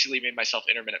like basically made myself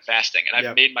intermittent fasting, and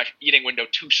I've made my eating window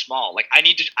too small. Like,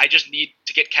 I just need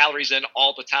to get calories in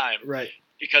all the time. Right.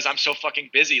 Because I'm so fucking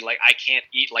busy, like, I can't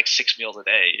eat like 6 meals a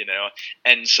day, you know?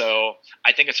 And so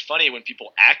I think it's funny when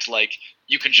people act like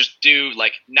you can just do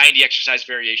like 90 exercise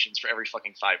variations for every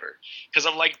fucking fiber. Because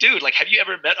I'm like, dude, like, have you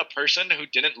ever met a person who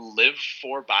didn't live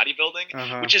for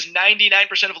bodybuilding? Which is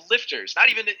 99% of lifters, not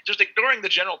even just ignoring the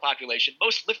general population.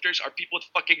 Most lifters are people with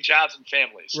fucking jobs and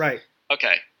families. Right.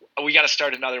 Okay, we got to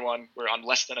start another one. We're on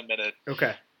less than a minute.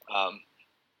 Okay.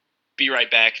 Be right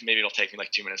back. Maybe it'll take me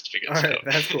like 2 minutes to figure this out.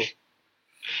 That's cool.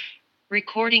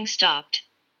 Recording stopped.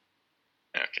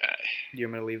 Okay. Do you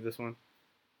want me to leave this one?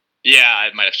 Yeah,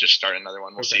 I might have to just start another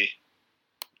one. We'll see.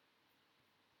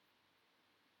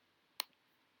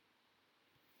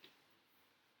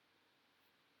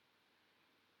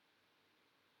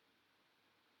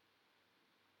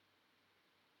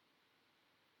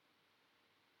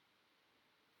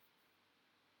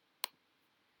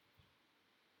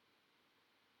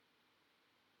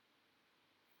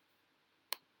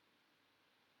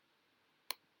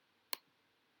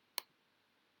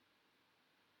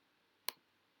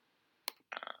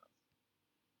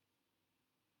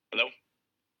 Hello?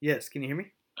 Yes, can you hear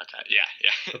me? Okay,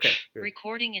 yeah. Okay. Good.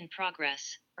 Recording in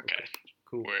progress. Okay.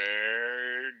 Cool.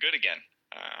 We're good again.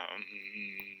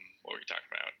 What were you talking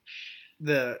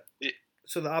about?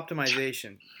 So the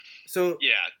optimization. So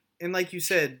yeah, and like you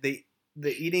said, the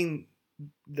eating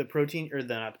the protein or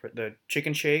the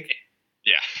chicken shake.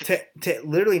 Yeah. To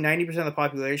literally 90% of the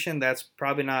population, that's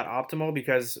probably not optimal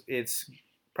because it's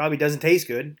probably doesn't taste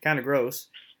good, kind of gross.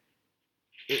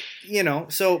 You know,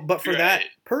 so but for that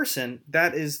person,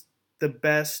 that is the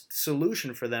best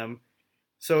solution for them.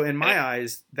 So in my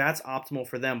eyes, that's optimal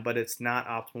for them, but it's not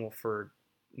optimal for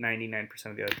 99%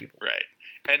 of the other people. Right.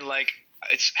 And like,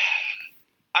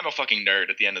 I'm a fucking nerd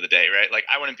at the end of the day, right? Like,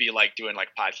 I wouldn't be like doing like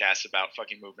podcasts about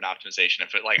fucking movement optimization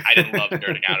if it, like, I didn't love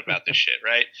nerding out about this shit,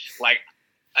 right? Like,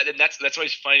 and that's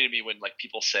always funny to me when like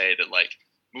people say that like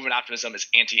movement optimism is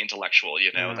anti-intellectual,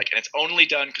 you know, like, and it's only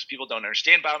done because people don't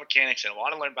understand biomechanics and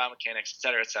want to learn biomechanics, et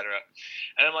cetera, et cetera.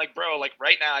 And I'm like, bro, like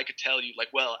right now I could tell you, like,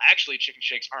 well, actually chicken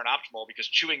shakes aren't optimal because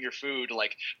chewing your food,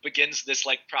 like, begins this,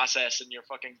 like, process in your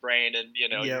fucking brain and, you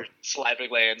know, your salivary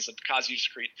glands and cause you to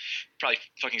secrete probably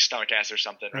fucking stomach acid or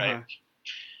something, right?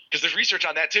 Because there's research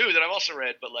on that too that I've also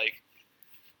read, but, like,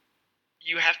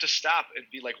 you have to stop and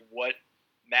be like, what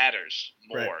matters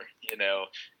more, you know?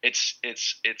 It's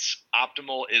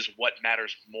optimal is what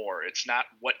matters more. It's not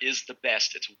what is the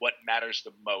best, it's what matters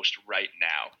the most right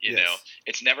now, you know?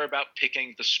 It's never about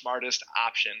picking the smartest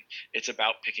option, it's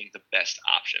about picking the best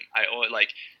option. I always, like,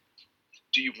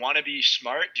 do you want to be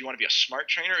smart? Do you want to be a smart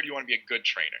trainer, or do you want to be a good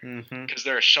trainer? Because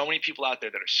there are so many people out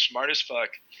there that are smart as fuck,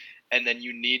 and then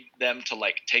you need them to,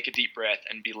 like, take a deep breath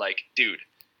and be like, dude,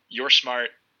 you're smart,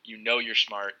 you know you're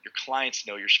smart, your clients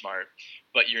know you're smart,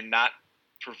 but you're not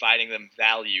providing them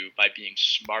value by being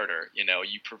smarter. You know,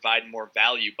 you provide more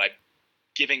value by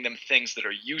giving them things that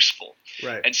are useful.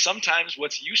 And sometimes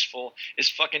what's useful is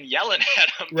fucking yelling at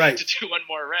them to do one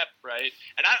more rep, right?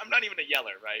 And I'm not even a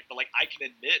yeller, right? But, like, I can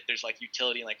admit there's, like,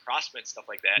 utility in, like, CrossFit and stuff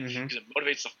like that because it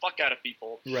motivates the fuck out of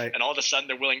people. And all of a sudden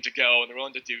they're willing to go and they're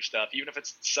willing to do stuff, even if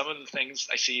it's some of the things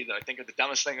I see that I think are the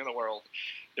dumbest thing in the world.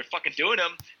 They're fucking doing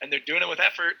them, and they're doing them with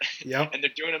effort, and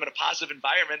they're doing them in a positive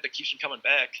environment that keeps them coming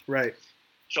back.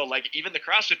 So, like, even the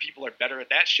CrossFit people are better at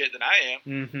that shit than I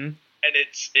am. And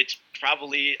it's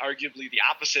probably arguably the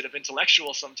opposite of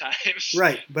intellectual sometimes.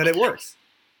 But it works.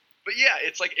 But yeah,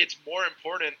 it's like, it's more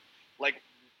important. Like,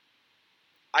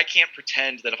 I can't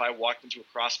pretend that if I walked into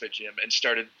a CrossFit gym and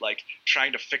started, like,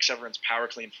 trying to fix everyone's power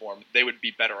clean form, they would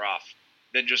be better off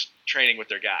than just training with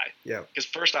their guy. Because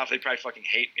first off, they'd probably fucking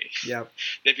hate me.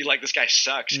 They'd be like, this guy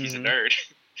sucks. He's a nerd.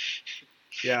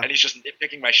 And he's just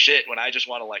nitpicking my shit when I just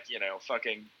want to, like, you know,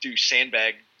 fucking do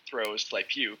sandbag throws to, like,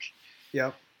 puke.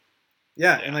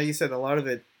 And like you said, a lot of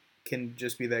it can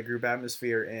just be that group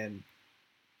atmosphere, and,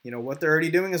 you know, what they're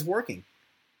already doing is working.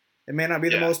 It may not be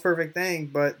the most perfect thing,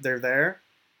 but they're there.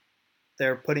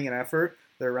 They're putting in effort.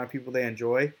 They're around people they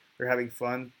enjoy. They're having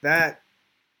fun. That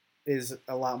is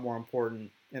a lot more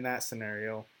important in that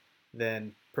scenario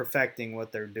than perfecting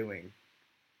what they're doing.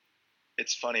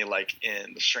 It's funny, like,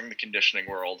 in the strength and conditioning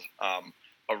world,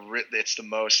 it's the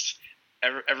most...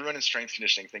 Everyone in strength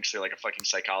conditioning thinks they're, like, a fucking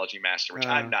psychology master, which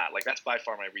I'm not. Like, that's by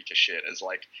far my weakest shit, is,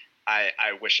 like, I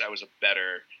wish I was a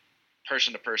better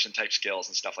person-to-person type skills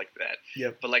and stuff like that.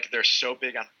 But, like, they're so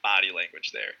big on body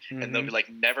language there. And they'll be like,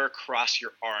 never cross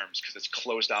your arms because it's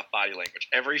closed-off body language.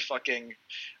 Every fucking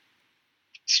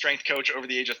strength coach over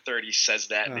the age of 30 says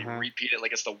that, and they repeat it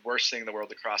like it's the worst thing in the world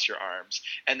to cross your arms.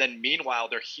 And then, meanwhile,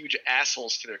 they're huge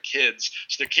assholes to their kids,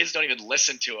 so their kids don't even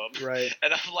listen to them.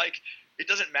 And I'm like... It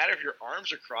doesn't matter if your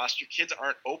arms are crossed. Your kids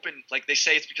aren't open. Like, they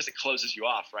say it's because it closes you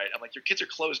off, right? I'm like, your kids are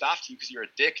closed off to you because you're a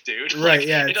dick, dude. Like,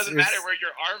 it doesn't matter where your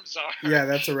arms are.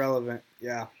 That's irrelevant.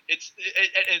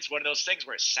 It's one of those things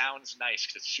where it sounds nice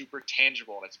because it's super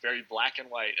tangible and it's very black and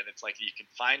white, and it's like you can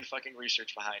find fucking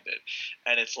research behind it.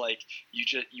 And it's like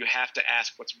you have to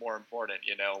ask what's more important,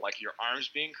 you know, like your arms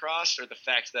being crossed or the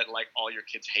fact that, like, all your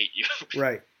kids hate you.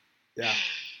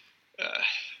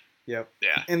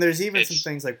 And there's even some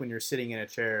things, like, when you're sitting in a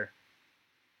chair,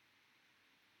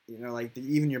 you know, like,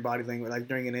 even your body language, like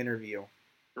during an interview.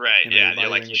 They're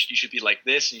like, you should be like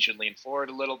this, and you should lean forward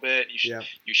a little bit. And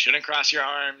you shouldn't cross your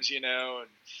arms, you know.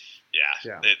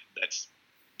 And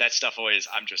that stuff always,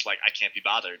 I'm just like, I can't be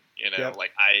bothered, you know.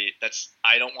 Like,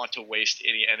 I don't want to waste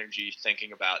any energy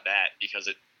thinking about that because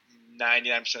it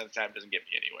 99% of the time doesn't get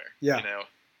me anywhere. You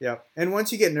know. And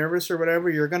once you get nervous or whatever,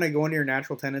 you're gonna go into your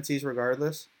natural tendencies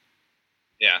regardless.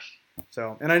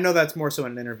 So, and I know that's more so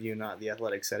in an interview, not the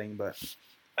athletic setting, but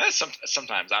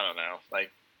sometimes, I don't know,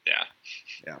 like,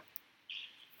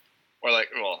 or, like,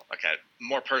 well, okay,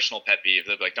 more personal pet peeve.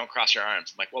 They'll be like, don't cross your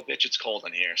arms. I'm like, well, bitch, it's cold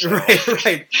in here. So.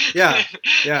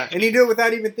 And you do it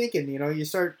without even thinking, you know, you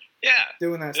start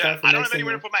doing that stuff. I don't have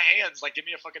anywhere to put my hands. Like, give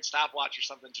me a fucking stopwatch or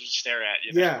something to just stare at,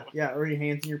 you know? Or your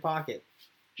hands in your pocket,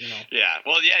 you know?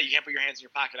 Well, you can't put your hands in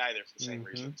your pocket either for the same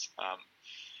reasons.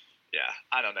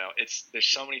 I don't know. There's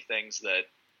so many things that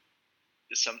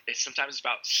sometimes it's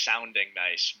about sounding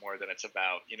nice more than it's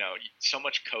about, you know, so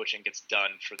much coaching gets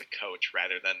done for the coach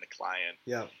rather than the client.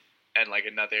 And, like,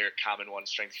 another common one,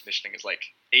 strength conditioning, is like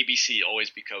ABC, always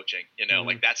be coaching, you know,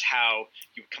 like, that's how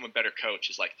you become a better coach,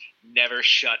 is like, never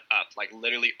shut up, like,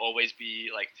 literally always be,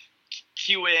 like,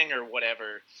 cueing or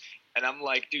whatever. And I'm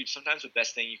like, dude, sometimes the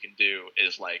best thing you can do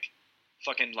is, like,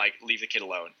 fucking, like, leave the kid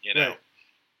alone, you know?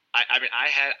 I mean,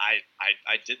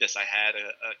 I did this. I had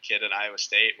a kid at Iowa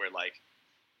State where, like,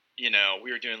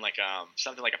 we were doing like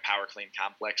something like a power clean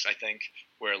complex, I think,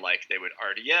 where like they would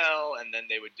RDL and then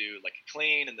they would do like a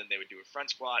clean and then they would do a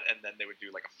front squat and then they would do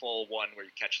like a full one where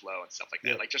you catch low and stuff like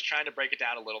that. Yep. Like just trying to break it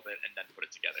down a little bit and then put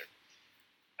it together.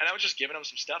 And I was just giving them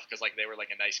some stuff because like they were like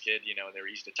a nice kid, and they were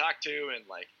easy to talk to, and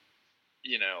like,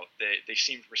 they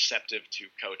seemed receptive to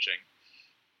coaching.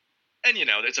 And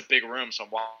it's a big room, so I'm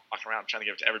walking around trying to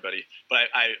give it to everybody. But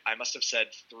I must have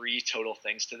said 3 total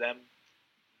things to them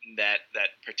that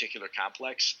particular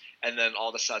complex, and then all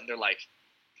of a sudden they're like,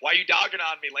 "Why are you dogging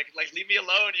on me? Like leave me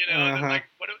alone, And they're like,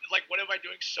 what am I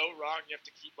doing so wrong? You have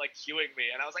to keep like cueing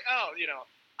me." And I was like, "Oh,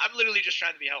 I'm literally just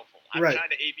trying to be helpful. I'm trying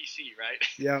to ABC, right?"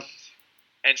 Yeah.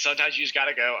 And sometimes you just got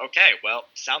to go, okay, well,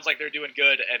 sounds like they're doing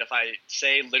good. And if I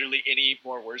say literally any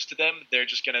more words to them, they're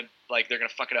just going to they're going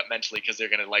to fuck it up mentally because they're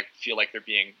going to like feel like they're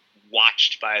being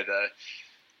watched by the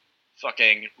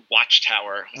fucking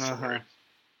watchtower. What's the word?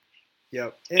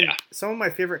 Yep. And some of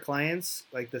my favorite clients,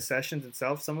 like the sessions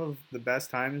itself, some of the best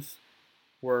times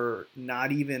were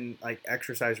not even like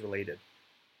exercise related.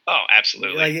 Oh,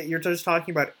 absolutely. Like you're just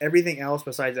talking about everything else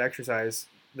besides exercise.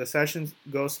 The sessions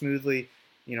go smoothly.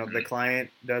 The client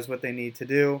does what they need to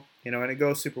do, and it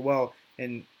goes super well.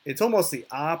 And it's almost the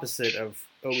opposite of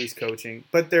always coaching,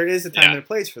 but there is a time and a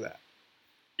place for that.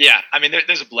 Yeah. I mean,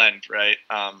 there's a blend, right?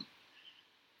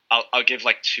 I'll give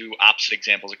like 2 opposite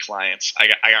examples of clients. I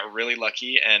got really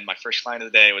lucky, and my first client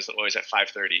of the day was always at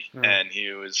 5:30, and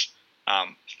he was,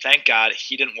 thank God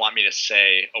he didn't want me to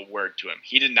say a word to him.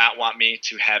 He did not want me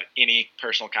to have any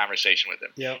personal conversation with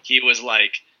him. Yep. He was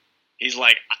like,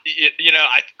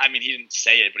 I mean, he didn't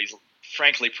say it, but he's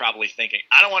frankly probably thinking,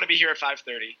 I don't want to be here at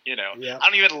 5:30. I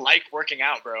don't even like working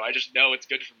out, bro. I just know it's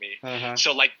good for me.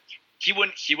 So like, he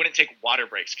wouldn't take water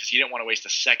breaks because he didn't want to waste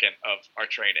a second of our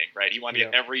training, right? He wanted to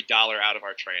get every dollar out of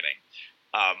our training.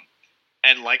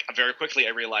 And like very quickly,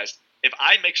 I realized if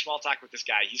I make small talk with this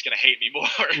guy, he's gonna hate me more,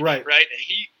 right? And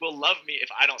he will love me if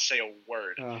I don't say a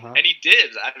word. And he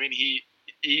did. I mean, he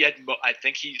had. I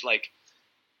think he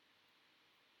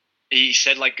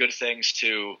said like good things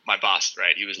to my boss,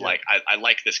 right? He was like, I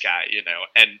like this guy,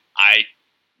 and I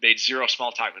made zero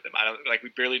small talk with him. We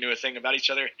barely knew a thing about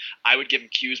each other. I would give him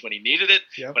cues when he needed it,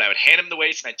 but I would hand him the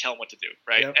weights and I'd tell him what to do,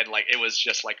 right? And like, it was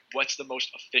just like, what's the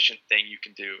most efficient thing you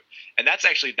can do? And that's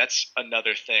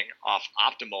another thing off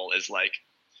optimal is like,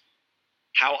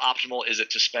 how optimal is it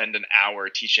to spend an hour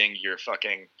teaching your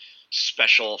fucking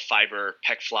special fiber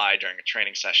pec fly during a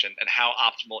training session, and how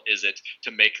optimal is it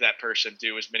to make that person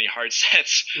do as many hard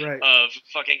sets of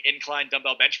fucking incline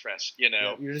dumbbell bench press,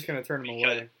 you're just going to turn them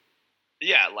away.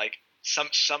 Yeah. Like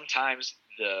sometimes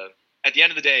at the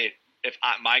end of the day, if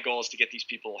my goal is to get these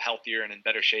people healthier and in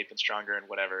better shape and stronger and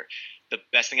whatever, the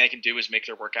best thing I can do is make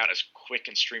their workout as quick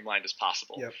and streamlined as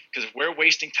possible. Because if we're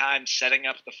wasting time setting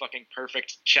up the fucking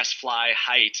perfect chest fly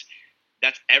height,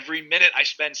 that's every minute I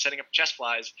spend setting up chest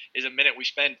flies is a minute we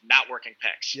spend not working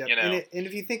pecs. And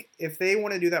if they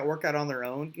want to do that workout on their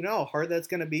own, you know how hard that's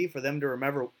going to be for them to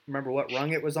remember what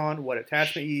rung it was on, what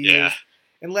attachment you used.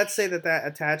 And let's say that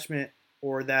attachment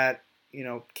or that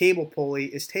cable pulley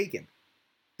is taken.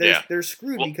 They're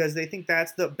screwed because they think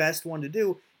that's the best one to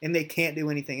do, and they can't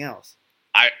do anything else.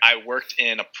 I worked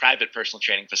in a private personal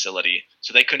training facility,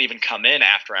 so they couldn't even come in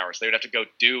after hours. They would have to go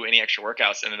do any extra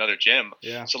workouts in another gym.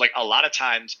 So like a lot of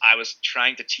times I was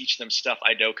trying to teach them stuff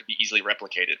I know could be easily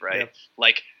replicated, right?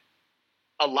 Like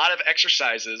a lot of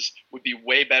exercises would be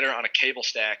way better on a cable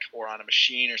stack or on a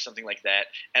machine or something like that.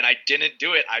 And I didn't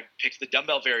do it. I picked the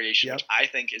dumbbell variation, which I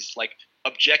think is like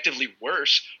objectively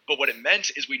worse. But what it meant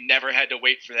is we never had to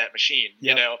wait for that machine.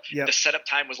 The setup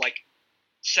time was like,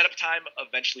 setup time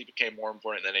eventually became more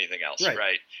important than anything else,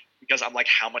 right? Because I'm like,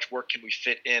 how much work can we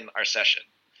fit in our session?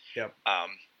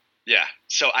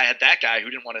 So I had that guy who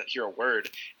didn't want to hear a word.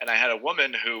 And I had a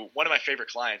woman one of my favorite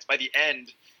clients, by the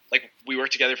end, like we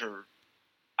worked together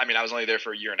I was only there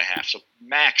for a year and a half. So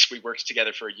max, we worked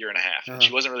together for a year and a half. And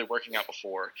she wasn't really working out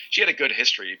before. She had a good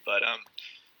history, but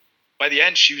by the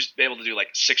end, she was able to do like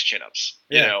 6 chin-ups,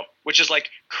 which is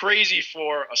like crazy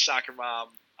for a soccer mom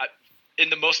in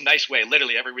the most nice way.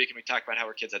 Literally every week, and we talk about how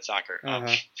her kids had soccer.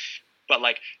 But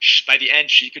like by the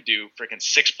end, she could do freaking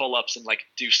 6 pull-ups and like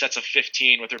do sets of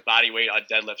 15 with her body weight on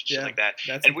deadlift and shit like that.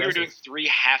 And impressive. We were doing 3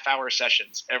 half-hour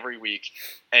sessions every week.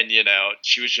 And,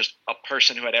 she was just a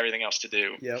person who had everything else to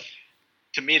do.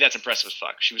 To me, that's impressive as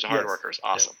fuck. She was a hard worker. It was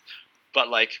awesome. But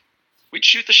like, we'd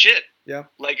shoot the shit.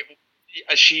 Like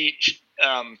she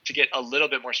to get a little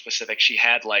bit more specific, she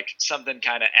had like something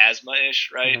kind of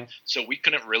asthma-ish, right? So we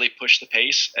couldn't really push the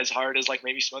pace as hard as like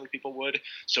maybe some other people would.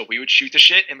 So we would shoot the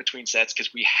shit in between sets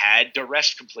because we had to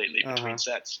rest completely between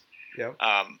sets.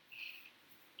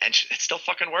 And it still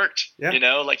fucking worked. Yeah. You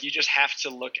know, like, you just have to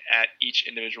look at each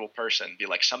individual person. Be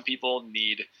like, some people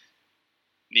need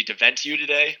to vent to you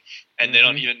today, and they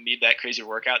don't even need that crazy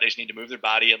workout. They just need to move their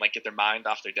body and like get their mind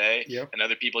off their day. Yep. And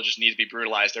other people just need to be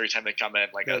brutalized every time they come in,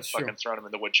 like That's fucking true. throwing them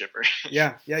in the wood chipper.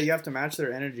 Yeah, you have to match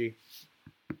their energy,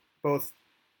 both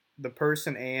the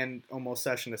person and almost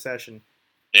session to session.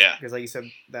 Yeah. Because like you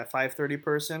said, that 5:30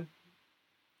 person,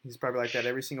 he's probably like that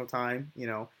every single time, you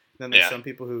know. Then there's some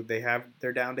people who they have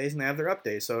their down days and they have their up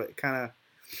days. So it kind of,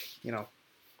 you know.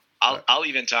 I'll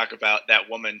even talk about that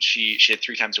woman. She had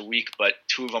 3 times a week, but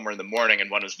 2 of them were in the morning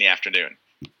and 1 was in the afternoon.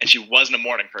 And she wasn't a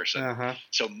morning person.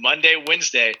 So Monday,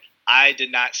 Wednesday, I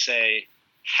did not say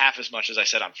half as much as I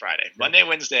said on Friday. Yeah. Monday,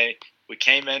 Wednesday, we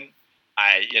came in.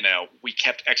 We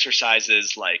kept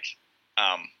exercises like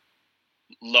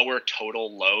lower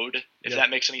total load, if that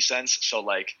makes any sense. So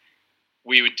like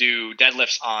we would do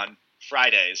deadlifts on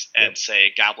Fridays and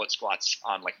say goblet squats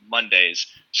on like Mondays,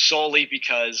 solely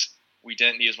because we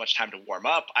didn't need as much time to warm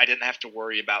up. I didn't have to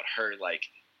worry about her like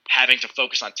having to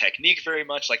focus on technique very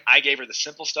much. Like I gave her the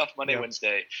simple stuff Monday,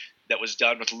 Wednesday that was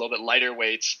done with a little bit lighter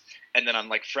weights. And then on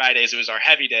like Fridays, it was our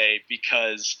heavy day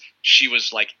because she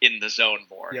was like in the zone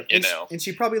more, you know? And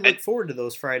she probably looked forward to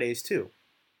those Fridays too.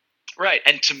 Right.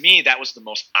 And to me, that was the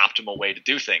most optimal way to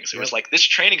do things. It was like, this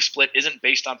training split isn't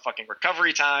based on fucking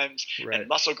recovery times and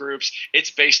muscle groups. It's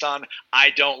based on, I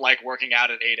don't like working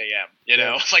out at 8 a.m. You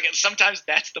know, it's like sometimes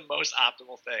that's the most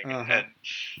optimal thing. And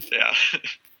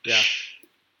yeah.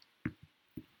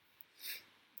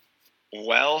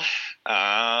 Well,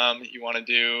 you want to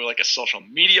do like a social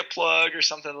media plug or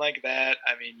something like that?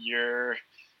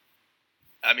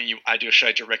 Should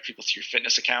I direct people to your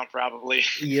fitness account probably?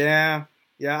 Yeah.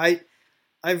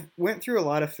 I've went through a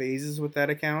lot of phases with that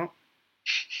account,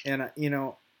 and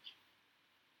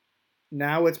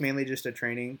now it's mainly just a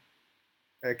training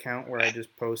account where I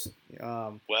just post.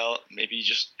 Well, maybe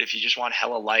if you just want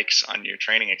hella likes on your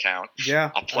training account,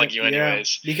 I'll plug you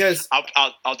anyways. Because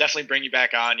I'll definitely bring you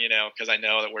back on, because I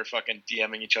know that we're fucking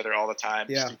DMing each other all the time,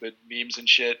 stupid memes and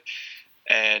shit.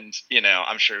 And,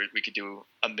 I'm sure we could do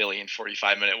a million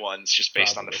 45-minute ones just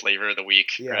based on the flavor of the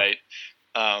week, right?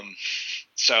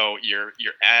 So you're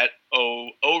at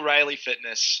O'Reilly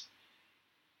Fitness.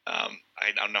 I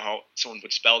don't know how someone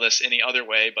would spell this any other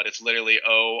way, but it's literally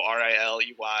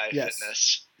O'Reilly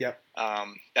Fitness. Yep.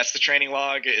 That's the training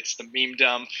log. It's the meme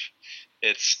dump.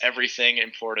 It's everything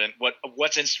important.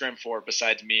 What's Instagram for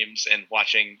besides memes and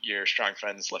watching your strong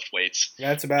friends lift weights?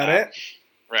 That's about it.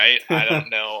 Right? I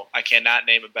don't know. I cannot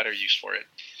name a better use for it.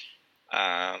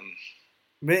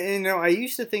 But, I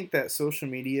used to think that social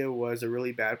media was a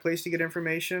really bad place to get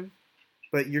information,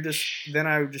 but then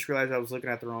I just realized I was looking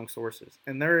at the wrong sources.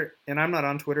 And I'm not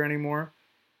on Twitter anymore,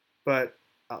 but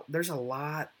there's a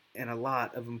lot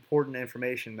of important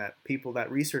information that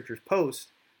researchers post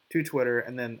to Twitter,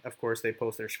 and then, of course, they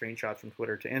post their screenshots from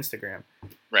Twitter to Instagram.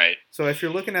 Right. So if you're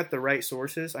looking at the right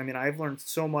sources, I've learned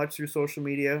so much through social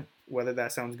media, whether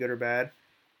that sounds good or bad.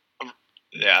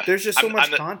 Yeah. There's just so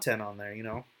much content on there,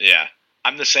 Yeah.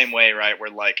 I'm the same way, right?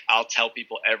 Where like I'll tell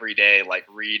people every day, like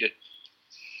read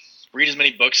as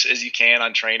many books as you can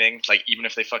on training. Like even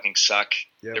if they fucking suck,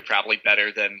 they're probably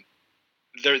better than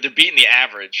they're beating the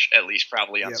average, at least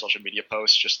probably on social media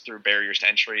posts, just through barriers to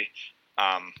entry.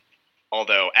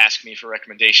 Although ask me for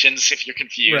recommendations if you're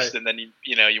confused, and then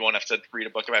you won't have to read a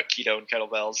book about keto and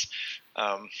kettlebells.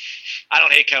 I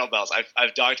don't hate kettlebells.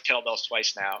 I've dogged kettlebells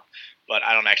twice now, but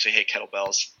I don't actually hate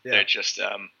kettlebells. Yeah. They're just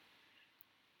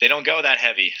they don't go that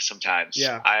heavy sometimes.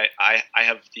 Yeah. I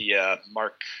have the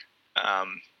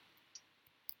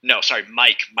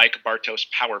Mike Bartos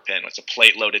power pin. It's a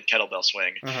plate loaded kettlebell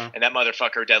swing. And that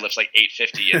motherfucker deadlifts like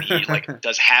 850 and he like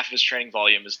does half of his training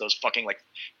volume is those fucking like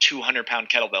 200-pound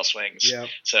kettlebell swings. Yep.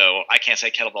 So I can't say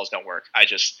kettlebells don't work. I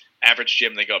just average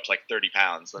gym, they go up to like 30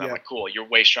 pounds. And I'm like, cool, you're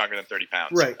way stronger than 30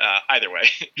 pounds. Right. Either way.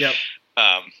 Yep.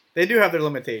 They do have their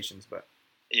limitations, but.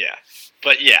 Yeah.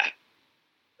 But yeah.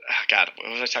 God,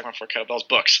 what was I talking about for kettlebells?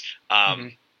 Books.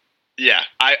 Yeah,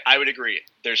 I would agree.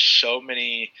 There's so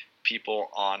many people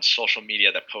on social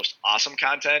media that post awesome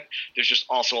content. There's just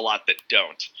also a lot that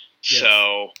don't. Yes.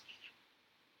 So,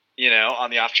 on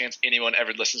the off chance anyone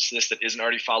ever listens to this that isn't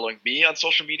already following me on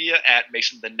social media at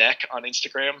Mason the Neck on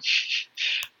Instagram,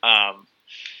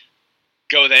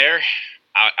 go there.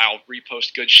 I'll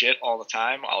repost good shit all the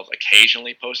time. I'll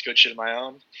occasionally post good shit of my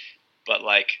own, but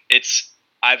like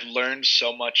I've learned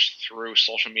so much through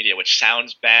social media, which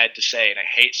sounds bad to say, and I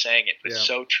hate saying it, but it's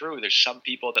so true. There's some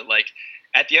people that like,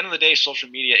 at the end of the day, social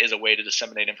media is a way to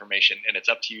disseminate information, and it's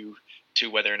up to you to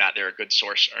whether or not they're a good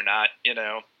source or not,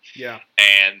 Yeah.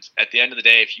 And at the end of the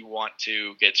day, if you want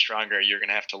to get stronger, you're going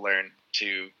to have to learn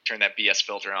to turn that BS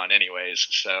filter on anyways.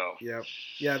 So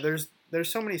yeah. There's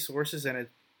so many sources, and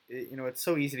it's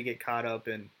so easy to get caught up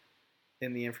in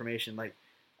the information. Like,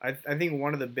 I think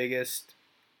one of the biggest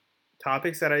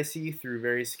topics that I see through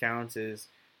various accounts is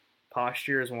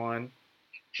posture is one,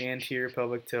 anterior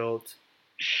pelvic tilt,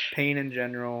 pain in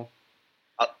general.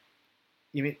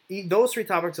 Those three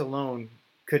topics alone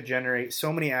could generate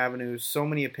so many avenues, so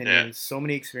many opinions, so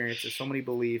many experiences, so many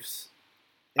beliefs.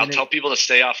 I'll tell people to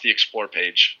stay off the Explore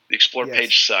page. The Explore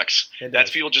page sucks.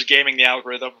 That's people just gaming the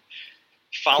algorithm.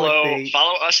 Follow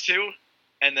us too,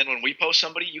 and then when we post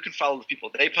somebody, you can follow the people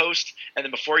they post, and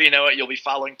then before you know it, you'll be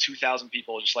following 2,000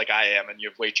 people just like I am, and you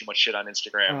have way too much shit on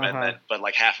Instagram, but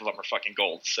like half of them are fucking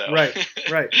gold. So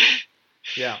right,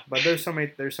 yeah. But there's so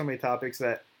many topics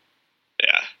that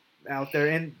out there,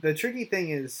 and the tricky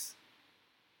thing is,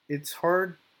 it's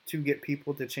hard to get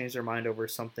people to change their mind over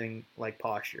something like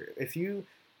posture. If you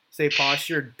say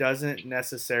posture doesn't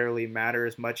necessarily matter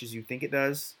as much as you think it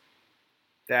does,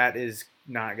 that is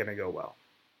not going to go well.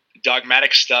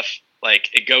 Dogmatic stuff, like,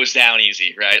 it goes down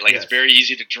easy, right? Like, It's very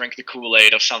easy to drink the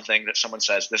Kool-Aid of something that someone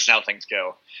says, this is how things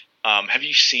go. Have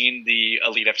you seen the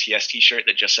Elite FTS t-shirt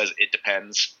that just says, it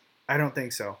depends? I don't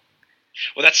think so.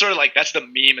 Well, that's sort of like, that's the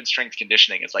meme in strength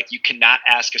conditioning. It's like, you cannot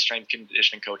ask a strength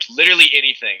conditioning coach literally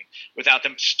anything without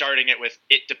them starting it with,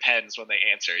 it depends when they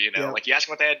answer, Like, you ask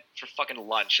them what they had for fucking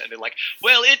lunch, and they're like,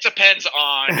 well, it depends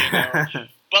on,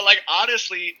 But, like,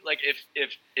 honestly, like,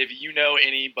 if you know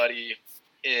anybody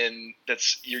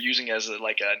that's you're using as an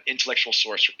intellectual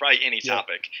source for probably any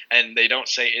topic, and they don't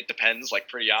say it depends, like,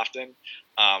 pretty often,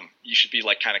 you should be,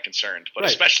 like, kind of concerned. But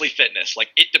especially fitness, like,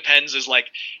 it depends is like,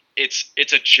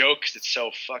 it's a joke. It's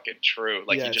so fucking true.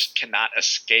 Like, you just cannot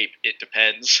escape. It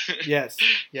depends. yes.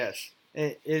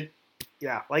 It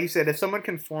like you said, if someone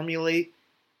can formulate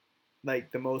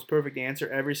like the most perfect answer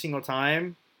every single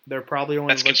time, they're probably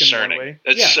only looking concerning. one way.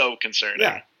 That's so concerning.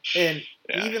 Yeah, and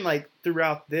even like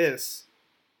throughout this,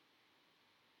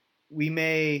 we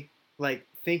may like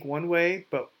think one way,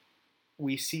 but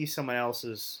we see someone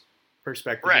else's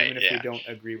perspective, even if we don't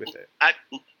agree with it.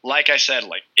 Like I said,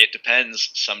 like, it depends.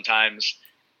 Sometimes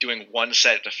doing one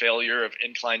set to failure of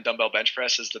incline dumbbell bench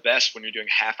press is the best when you're doing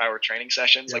half-hour training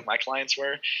sessions, like my clients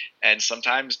were. And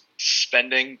sometimes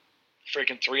spending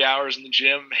freaking 3 hours in the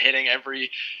gym hitting every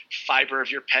fiber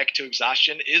of your pec to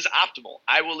exhaustion is optimal.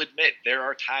 I will admit there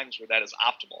are times where that is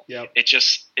optimal. It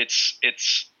just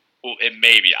it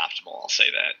may be optimal, I'll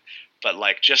say that. But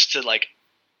like, just to like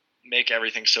make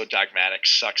everything so dogmatic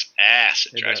sucks ass.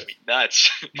 It drives me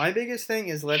nuts. My biggest thing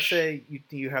is, let's say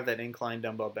you have that incline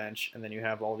dumbbell bench and then you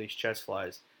have all these chest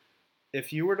flies.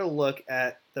 If you were to look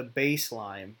at the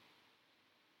baseline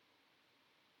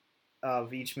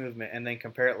of each movement and then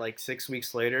compare it like 6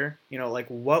 weeks later, like,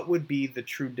 what would be the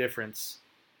true difference?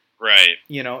 Right.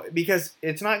 Because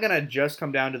it's not going to just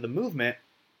come down to the movement.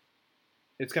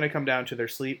 It's going to come down to their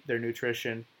sleep, their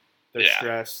nutrition, their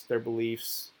stress, their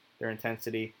beliefs, their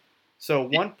intensity. So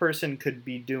one person could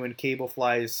be doing cable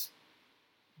flies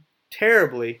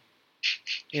terribly,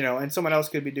 and someone else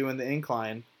could be doing the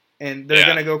incline, and they're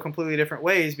going to go completely different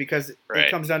ways because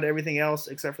it comes down to everything else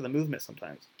except for the movement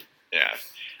sometimes. Yeah.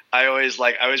 I always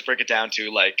break it down to,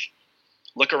 like,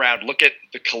 look around, look at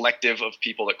the collective of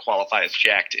people that qualify as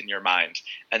jacked in your mind,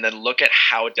 and then look at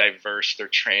how diverse their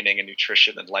training and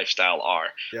nutrition and lifestyle are.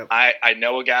 Yep. I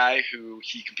know a guy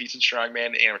he competes in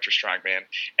strongman, amateur strongman,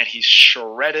 and he's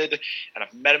shredded, and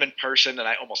I've met him in person, and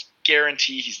I almost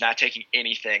guarantee he's not taking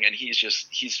anything, and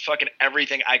he's fucking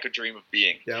everything I could dream of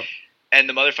being. Yep. And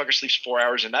the motherfucker sleeps 4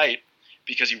 hours a night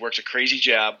because he works a crazy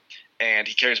job, and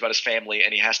he cares about his family,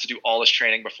 and he has to do all his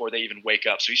training before they even wake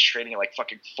up. So he's training at like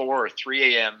fucking 4 or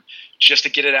 3 a.m. just to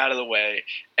get it out of the way.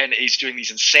 And he's doing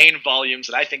these insane volumes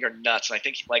that I think are nuts. And I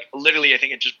think, like, literally, I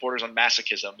think it just borders on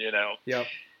masochism, Yep.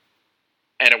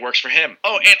 And it works for him.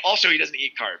 Oh, and also he doesn't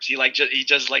eat carbs. He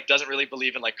doesn't really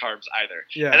believe in like carbs either.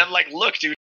 Yeah. And I'm like, look,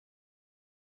 dude,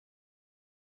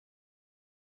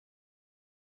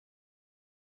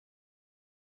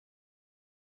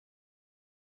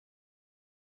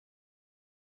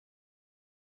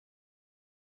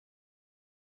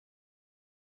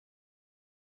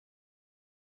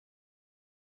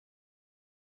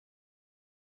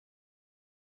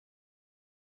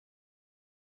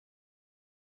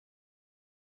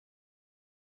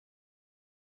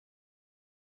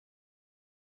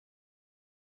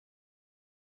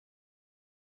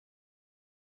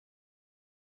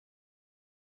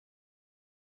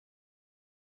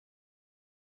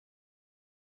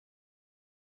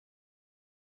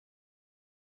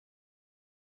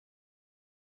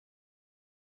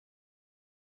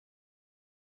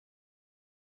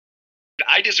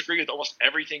 I disagree with almost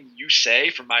everything you say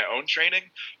from my own training,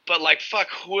 but like, fuck,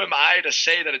 who am I to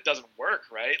say that it doesn't work,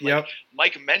 right? Like,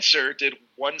 Mike Menser did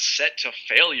one set to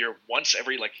failure once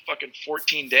every like fucking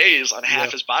 14 days on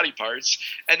half his body parts,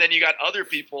 and then you got other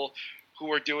people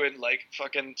who are doing like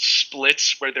fucking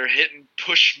splits where they're hitting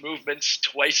push movements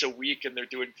twice a week and they're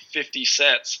doing 50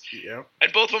 sets. Yeah.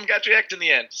 And both of them got jacked in the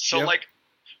end. So like,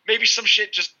 maybe some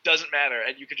shit just doesn't matter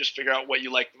and you can just figure out what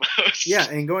you like the most. Yeah,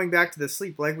 and going back to the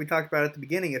sleep, like we talked about at the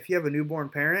beginning, if you have a newborn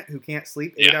parent who can't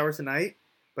sleep 8 hours a night,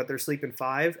 but they're sleeping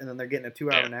 5 and then they're getting a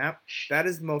 2-hour nap, that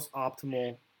is the most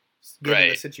optimal given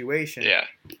the situation. Yeah.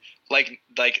 Like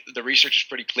the research is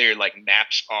pretty clear, like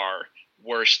naps are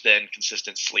worse than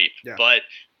consistent sleep. Yeah. But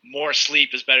more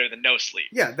sleep is better than no sleep.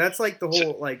 Yeah, that's like the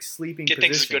whole like sleeping get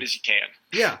position. Things as good as you can.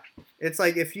 Yeah. It's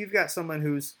like if you've got someone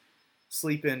who's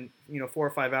sleeping, 4 or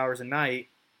 5 hours a night,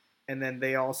 and then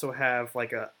they also have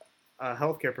like a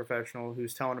healthcare professional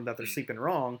who's telling them that they're sleeping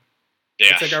wrong.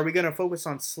 Yeah. It's like, are we going to focus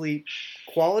on sleep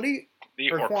quality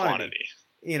or quantity?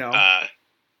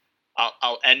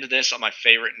 I'll end this on my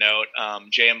favorite note.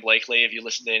 J.M. Blakely, if you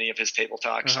listen to any of his table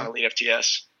talks on Elite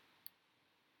FTS,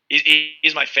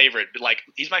 he's my favorite. But like,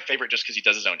 he's my favorite just because he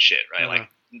does his own shit, right? Like,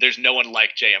 there's no one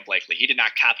like J.M. Blakely. He did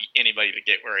not copy anybody to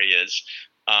get where he is.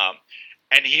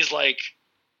 And he's like,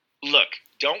 look,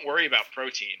 don't worry about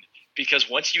protein because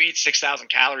once you eat 6,000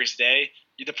 calories a day,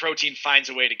 the protein finds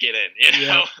a way to get in, you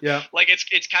know? Yeah. Like,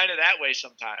 it's kind of that way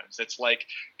sometimes. It's like,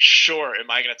 sure,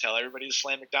 am I going to tell everybody to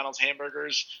slam McDonald's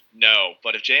hamburgers? No.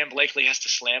 But if J.M. Blakely has to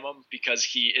slam them because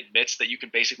he admits that you can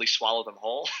basically swallow them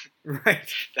whole,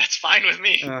 that's fine with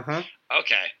me.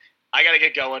 Okay. I got to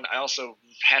get going. I also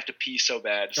have to pee so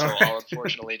bad, so I'll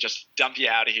unfortunately just dump you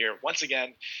out of here. Once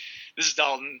again, this is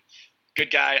Dalton. Good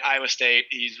guy, Iowa State.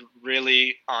 He's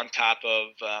really on top of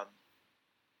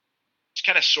just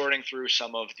kind of sorting through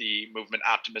some of the movement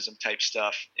optimism type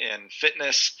stuff in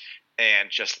fitness and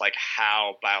just like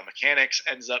how biomechanics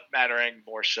ends up mattering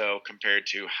more so compared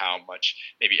to how much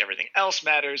maybe everything else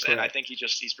matters. Correct. And I think he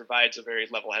provides a very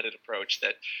level-headed approach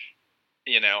that,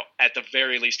 at the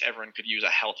very least, everyone could use a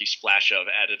healthy splash of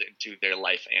added into their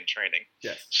life and training.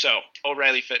 Yes. So,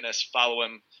 O'Riley Fitness, follow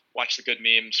him, watch the good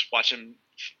memes, watch him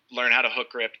learn how to hook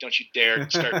grip. Don't you dare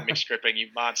start mixed gripping, you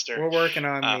monster. We're working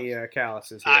on the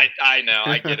calluses here. I know,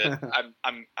 I get it.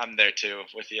 I'm there too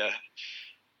with you.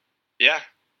 Yeah.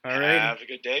 All right. Have a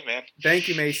good day, man. Thank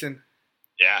you, Mason.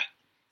 Yeah.